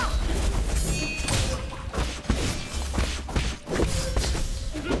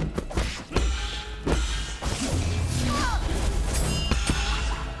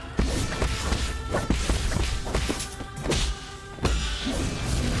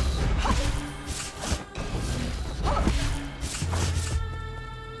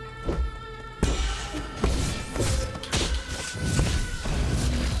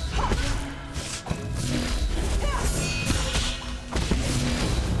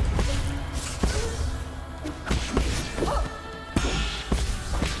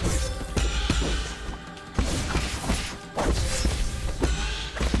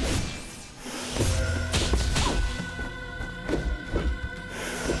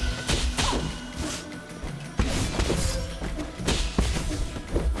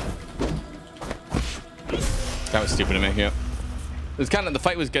 That was stupid of me, yeah. It was kind of, the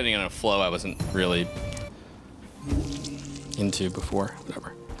fight was getting in a flow I wasn't really into before,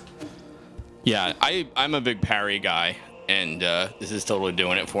 whatever. Yeah, I'm a big parry guy. and this is totally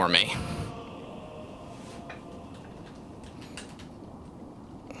doing it for me.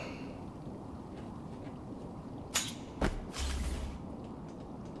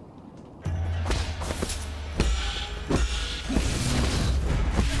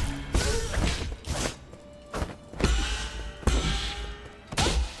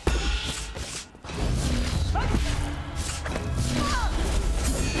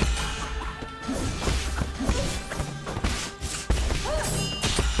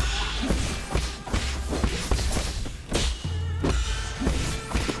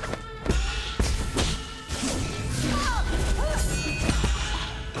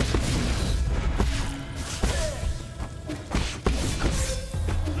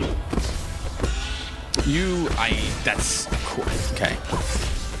 That's cool. Okay.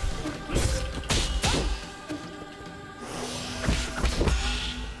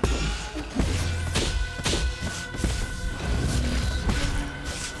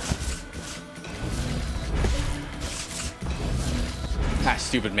 Ah,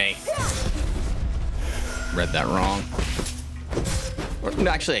 stupid me. Read that wrong. Or,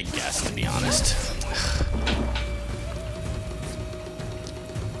 actually, I guess, to be honest.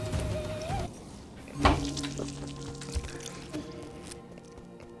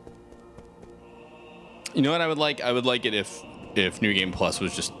 You know what I would like? I would like it if New Game Plus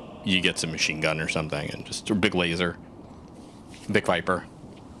was just you get some machine gun or something and just a big laser, big Viper.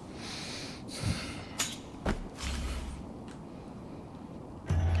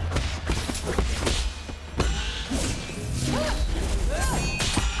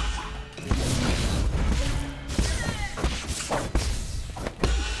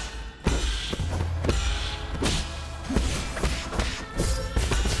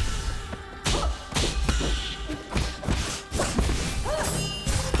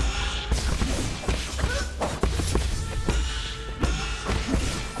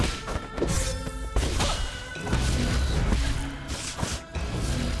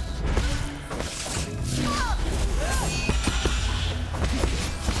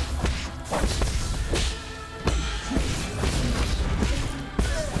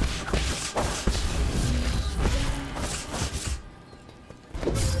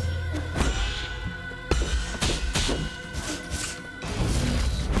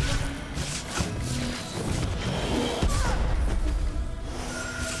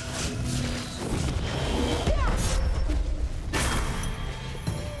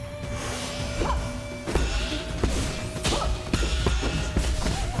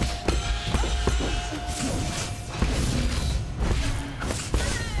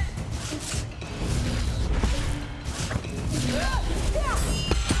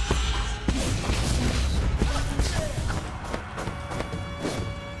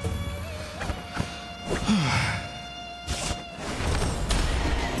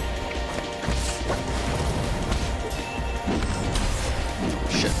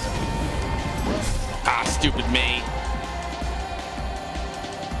 Stupid me.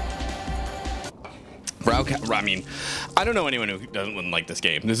 I mean, I don't know anyone who wouldn't like this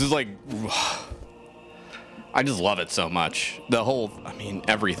game. This is like, I just love it so much. The whole, I mean,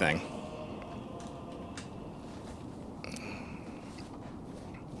 everything.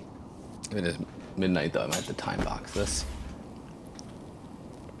 If it is midnight though, I might have to time box this.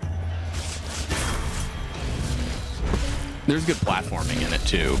 There's good platforming in it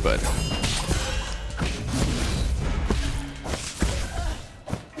too, but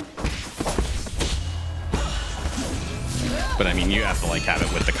I mean, you have to like have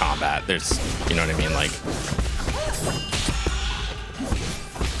it with the combat. There's, you know what I mean, like.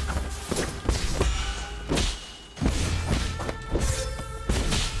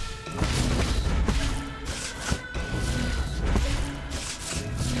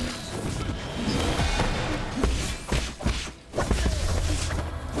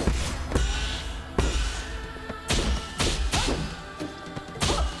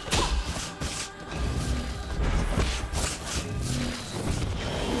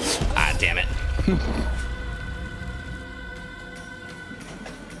 Damn it.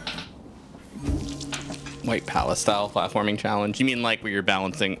 White Palace style platforming challenge. You mean like where you're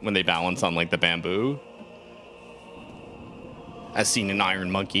balancing, when they balance on like the bamboo? As seen in Iron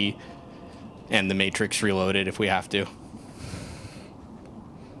Monkey and The Matrix Reloaded if we have to.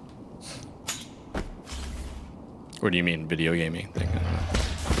 Or do you mean video gaming thing? I don't know.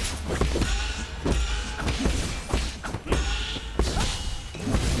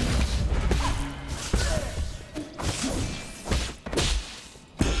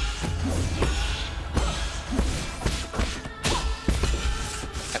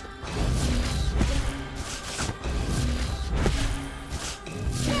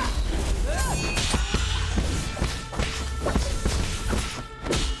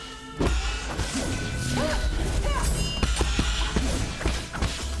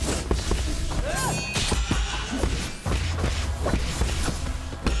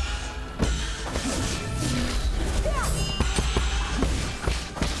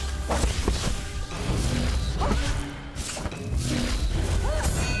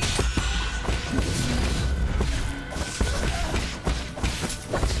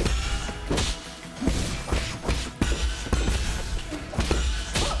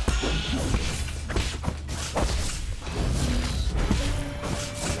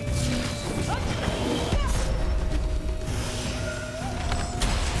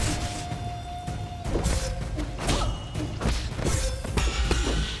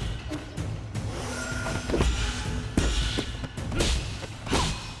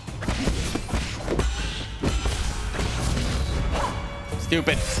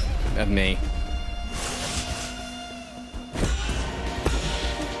 stupid of me.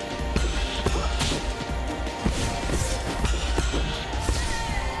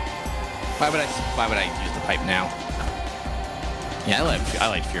 Why would I use the pipe now? Yeah, I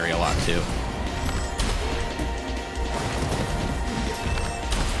like Fury a lot too.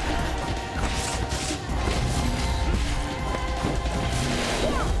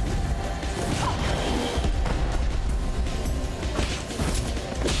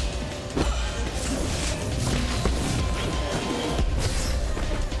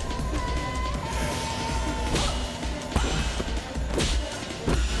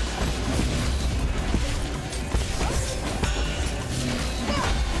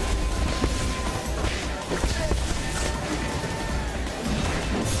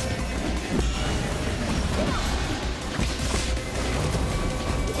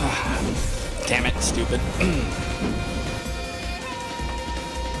 Damn it, stupid. I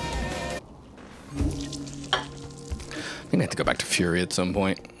think I have to go back to Fury at some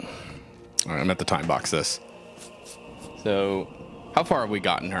point. All right, I'm at the time box this. So, how far have we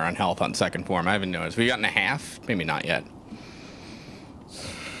gotten her on health on second form? I haven't noticed. We gotten a half? Maybe not yet.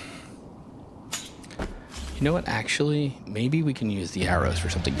 You know what? Actually, maybe we can use the arrows for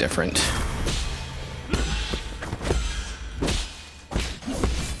something different.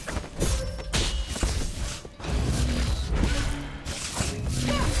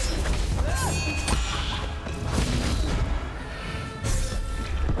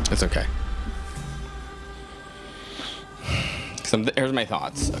 It's okay. Here's my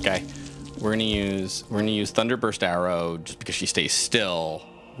thoughts. Okay, we're gonna use Thunderburst Arrow just because she stays still.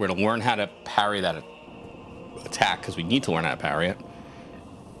 We're gonna learn how to parry that attack because we need to learn how to parry it.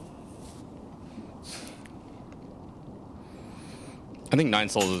 I think Nine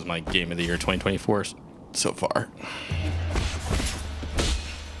Souls is my game of the year 2024 so far.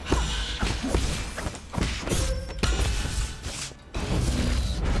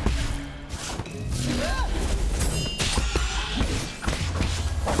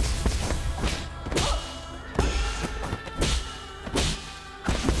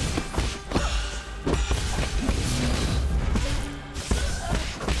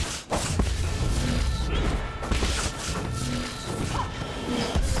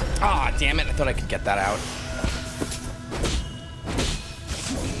 Ah, damn it. I thought I could get that out.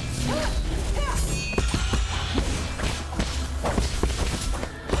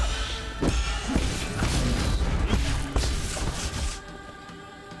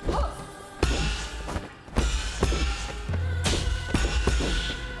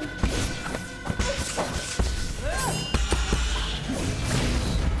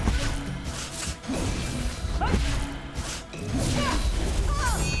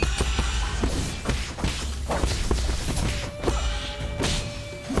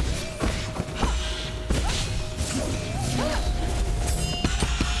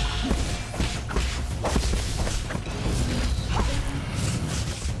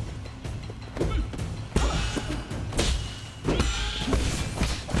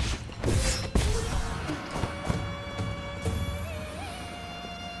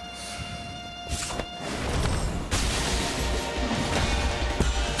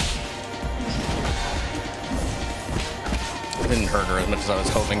 Didn't hurt her as much as I was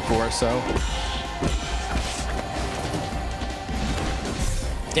hoping for, so.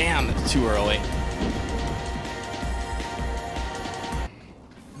 Damn, it's too early.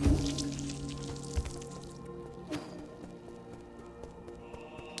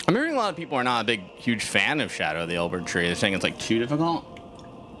 I'm hearing a lot of people are not a big, huge fan of Shadow of the Elbert Tree. They're saying it's like too difficult.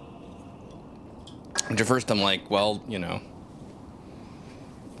 Which at first I'm like, well, you know.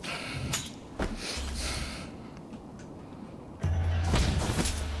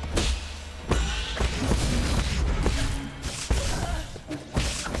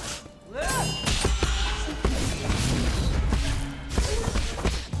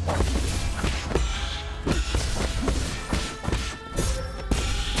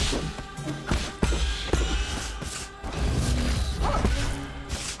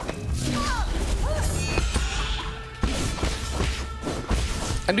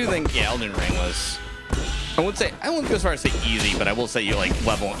 I do think, yeah, Elden Ring was, I won't go as far as say easy, but I will say you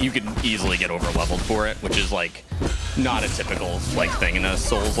can easily get over leveled for it, which is like not a typical like thing in a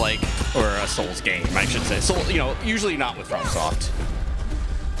Souls or a Souls game, I should say. So, you know, usually not with FromSoft.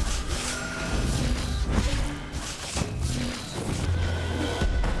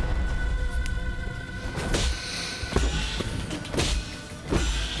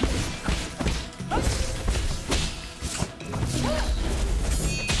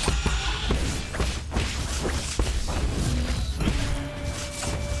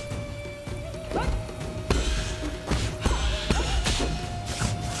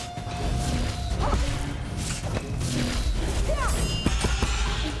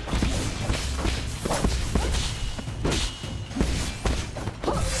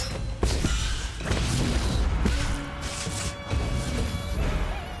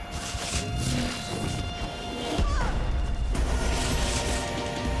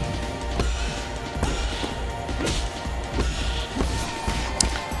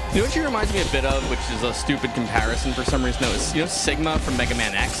 know what she reminds me a bit of, which is a stupid comparison for some reason, though, is, you know, Sigma from Mega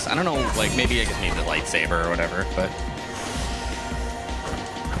Man X? I don't know, like, maybe I just need the lightsaber or whatever, but...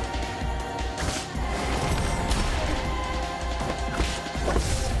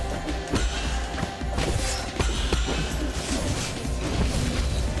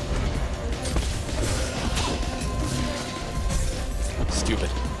 Stupid.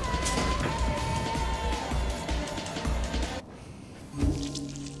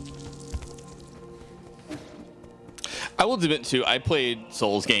 I will admit too, I played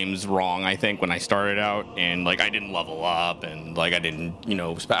Souls games wrong, I think, when I started out, and like I didn't level up, and like I didn't, you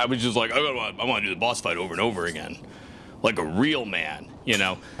know, I was just like, I want to do the boss fight over and over again, like a real man, you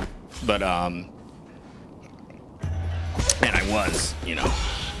know. But and I was, you know,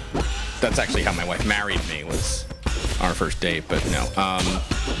 that's actually how my wife married me, was our first date. But no,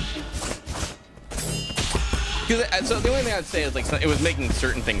 so the only thing I'd say is like it was making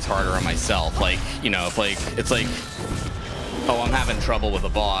certain things harder on myself, like, you know, if like it's like, oh, I'm having trouble with a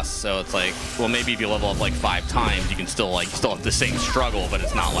boss, so it's like, well, maybe if you level up like 5 times, you can still have the same struggle, but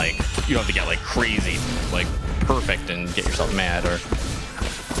it's not like you don't have to get like crazy, like perfect and get yourself mad, or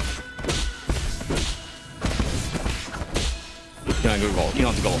you don't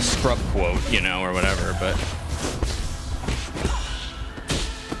have to go scrub quote, you know, or whatever. But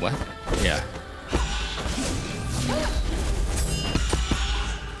what? Yeah.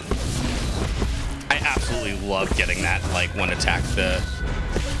 I absolutely love getting that, like, one attack,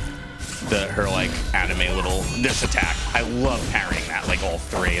 her like anime little this attack. I love parrying that, like all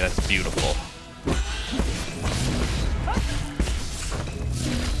 3. That's beautiful.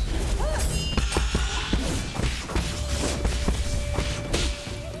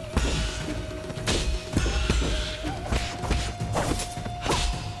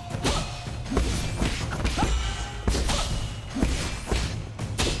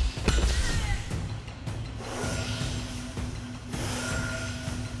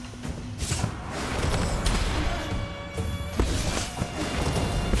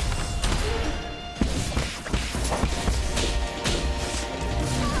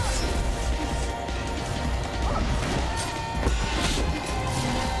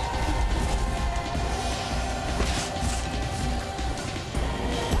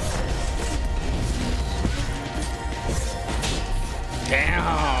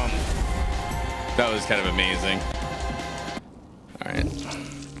 Damn! That was kind of amazing. Alright.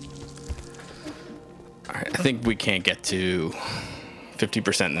 Alright, I think we can't get to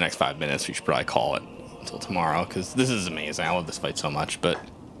 50% in the next 5 minutes. We should probably call it until tomorrow, because this is amazing. I love this fight so much, but...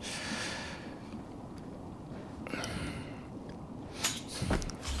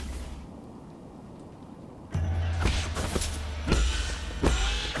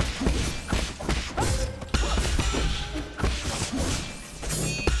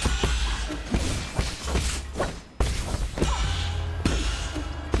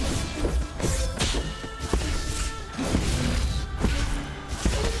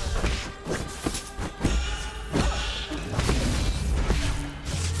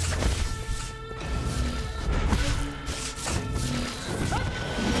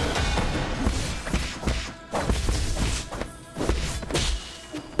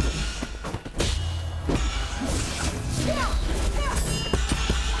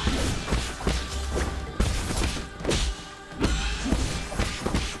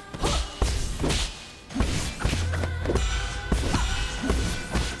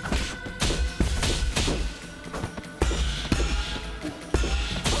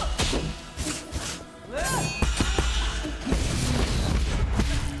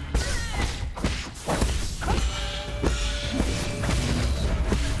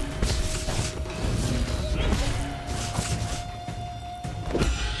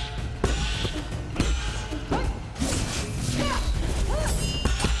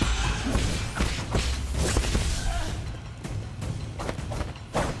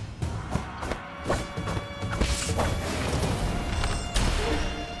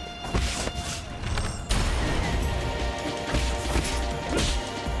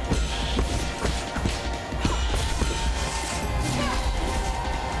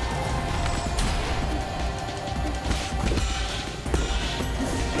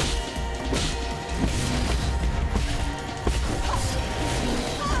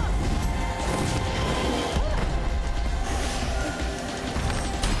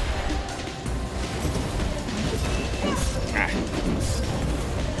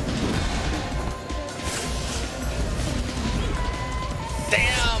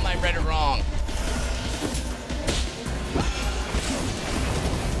 Damn, I read it wrong.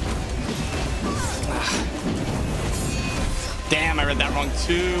 Damn. damn, I read that wrong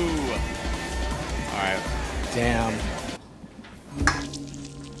too. All right, damn.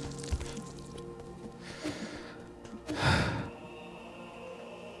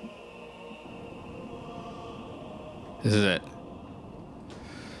 This is it.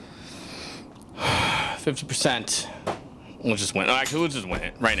 50%. We'll just win. Oh, actually, we'll just win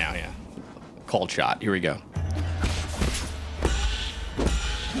it right now, yeah. Cold shot. Here we go.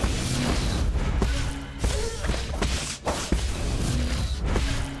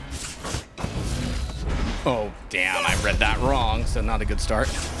 Oh, damn. I read that wrong, so not a good start.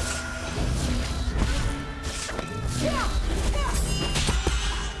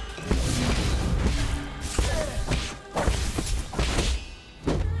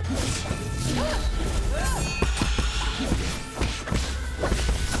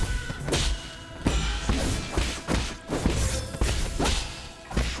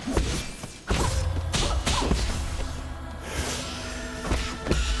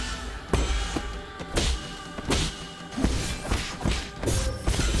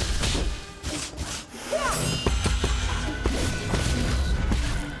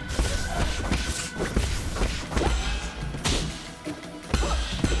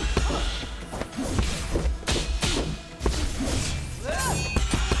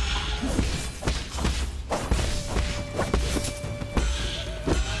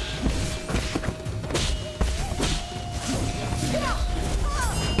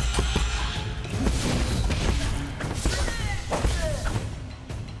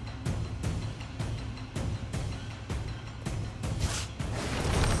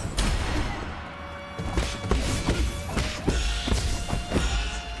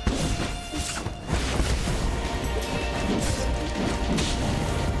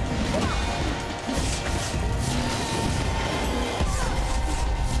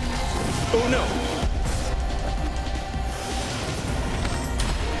 Oh no!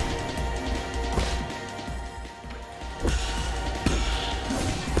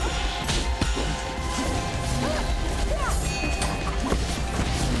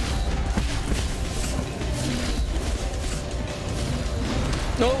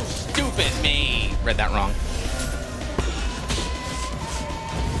 No, stupid me! Read that wrong.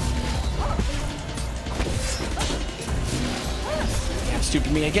 Damn,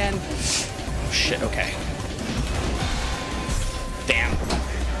 stupid me again. Oh shit, okay. Damn.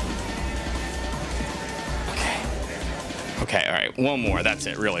 Okay. Okay, alright. One more. That's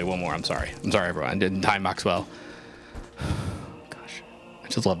it, really. One more. I'm sorry. I'm sorry, everyone. I didn't time box well. Gosh. I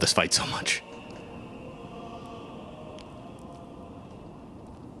just love this fight so much.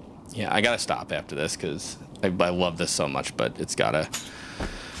 Yeah, I gotta stop after this because I love this so much, but it's gotta.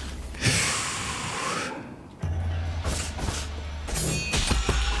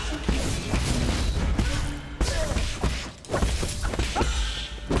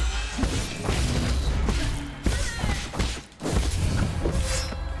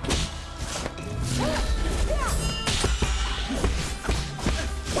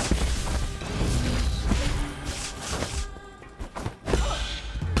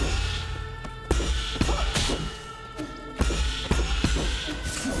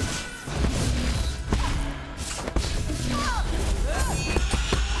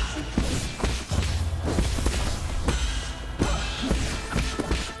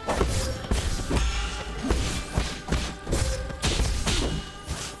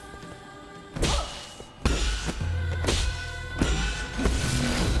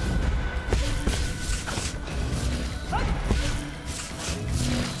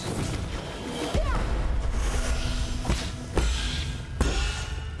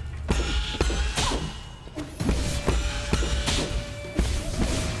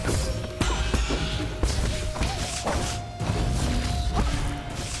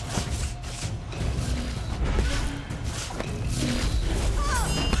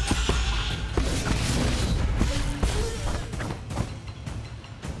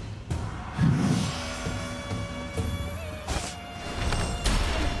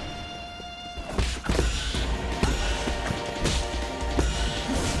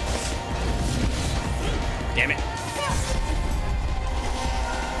 Damn it.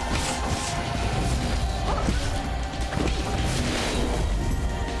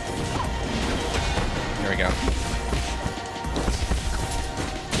 There we go.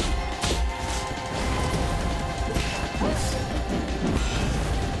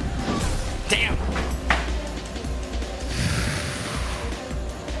 Damn.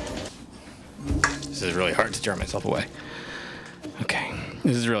 This is really hard to tear myself away. Okay.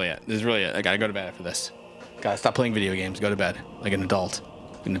 This is really it. This is really it. I gotta go to bed after this. Gotta stop playing video games. Go to bed. Like an adult.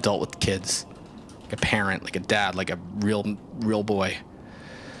 An adult with kids. like a parent, like a dad, like a real boy.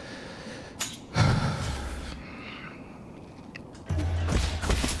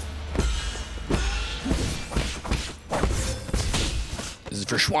 This is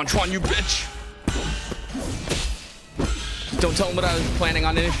for Schwan, you bitch. Don't tell him what I was planning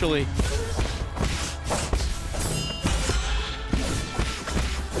on initially.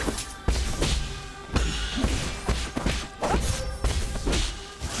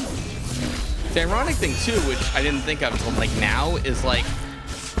 The ironic thing too, which I didn't think of until like now, is like,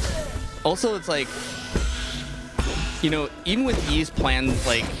 also it's like, you know, even with Yi's plan,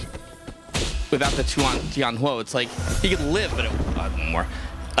 like without the Tianhuo, it's like he could live, but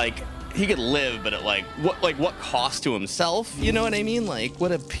he could live, but at like what cost to himself? You know what I mean? Like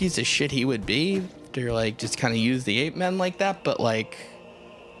what a piece of shit he would be to like just kind of use the ape men like that, but like.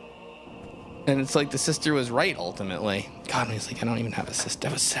 And it's like the sister was right ultimately. God, and he's like, I don't even have a sister.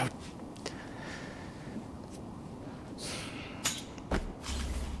 That was so.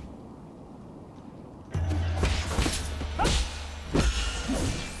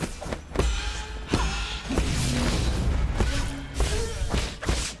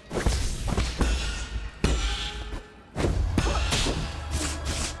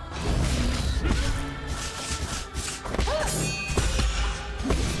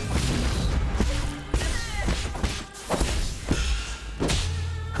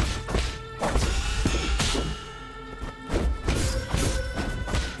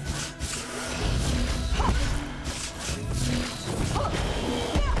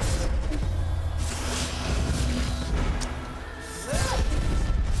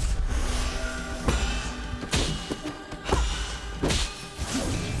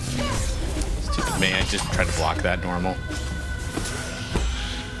 Me, I just try to block that normal.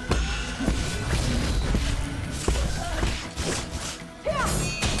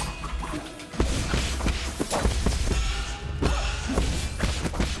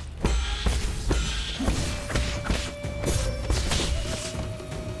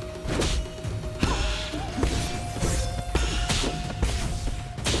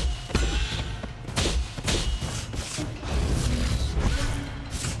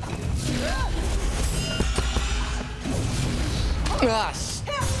 Ah,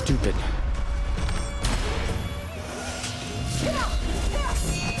 stupid.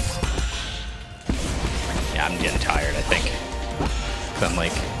 Yeah, I'm getting tired, I think. 'Cause I'm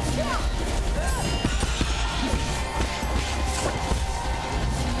like...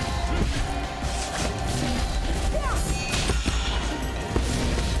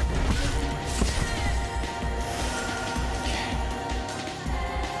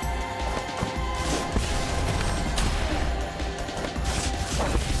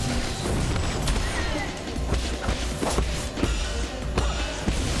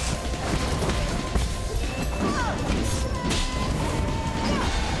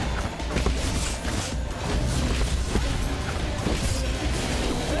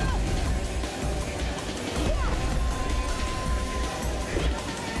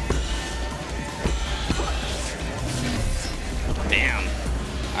 Damn.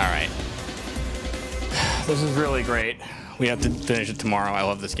 Alright. This is really great. We have to finish it tomorrow. I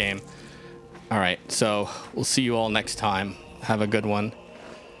love this game. Alright, so we'll see you all next time. Have a good one.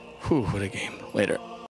 Whew, what a game. Later.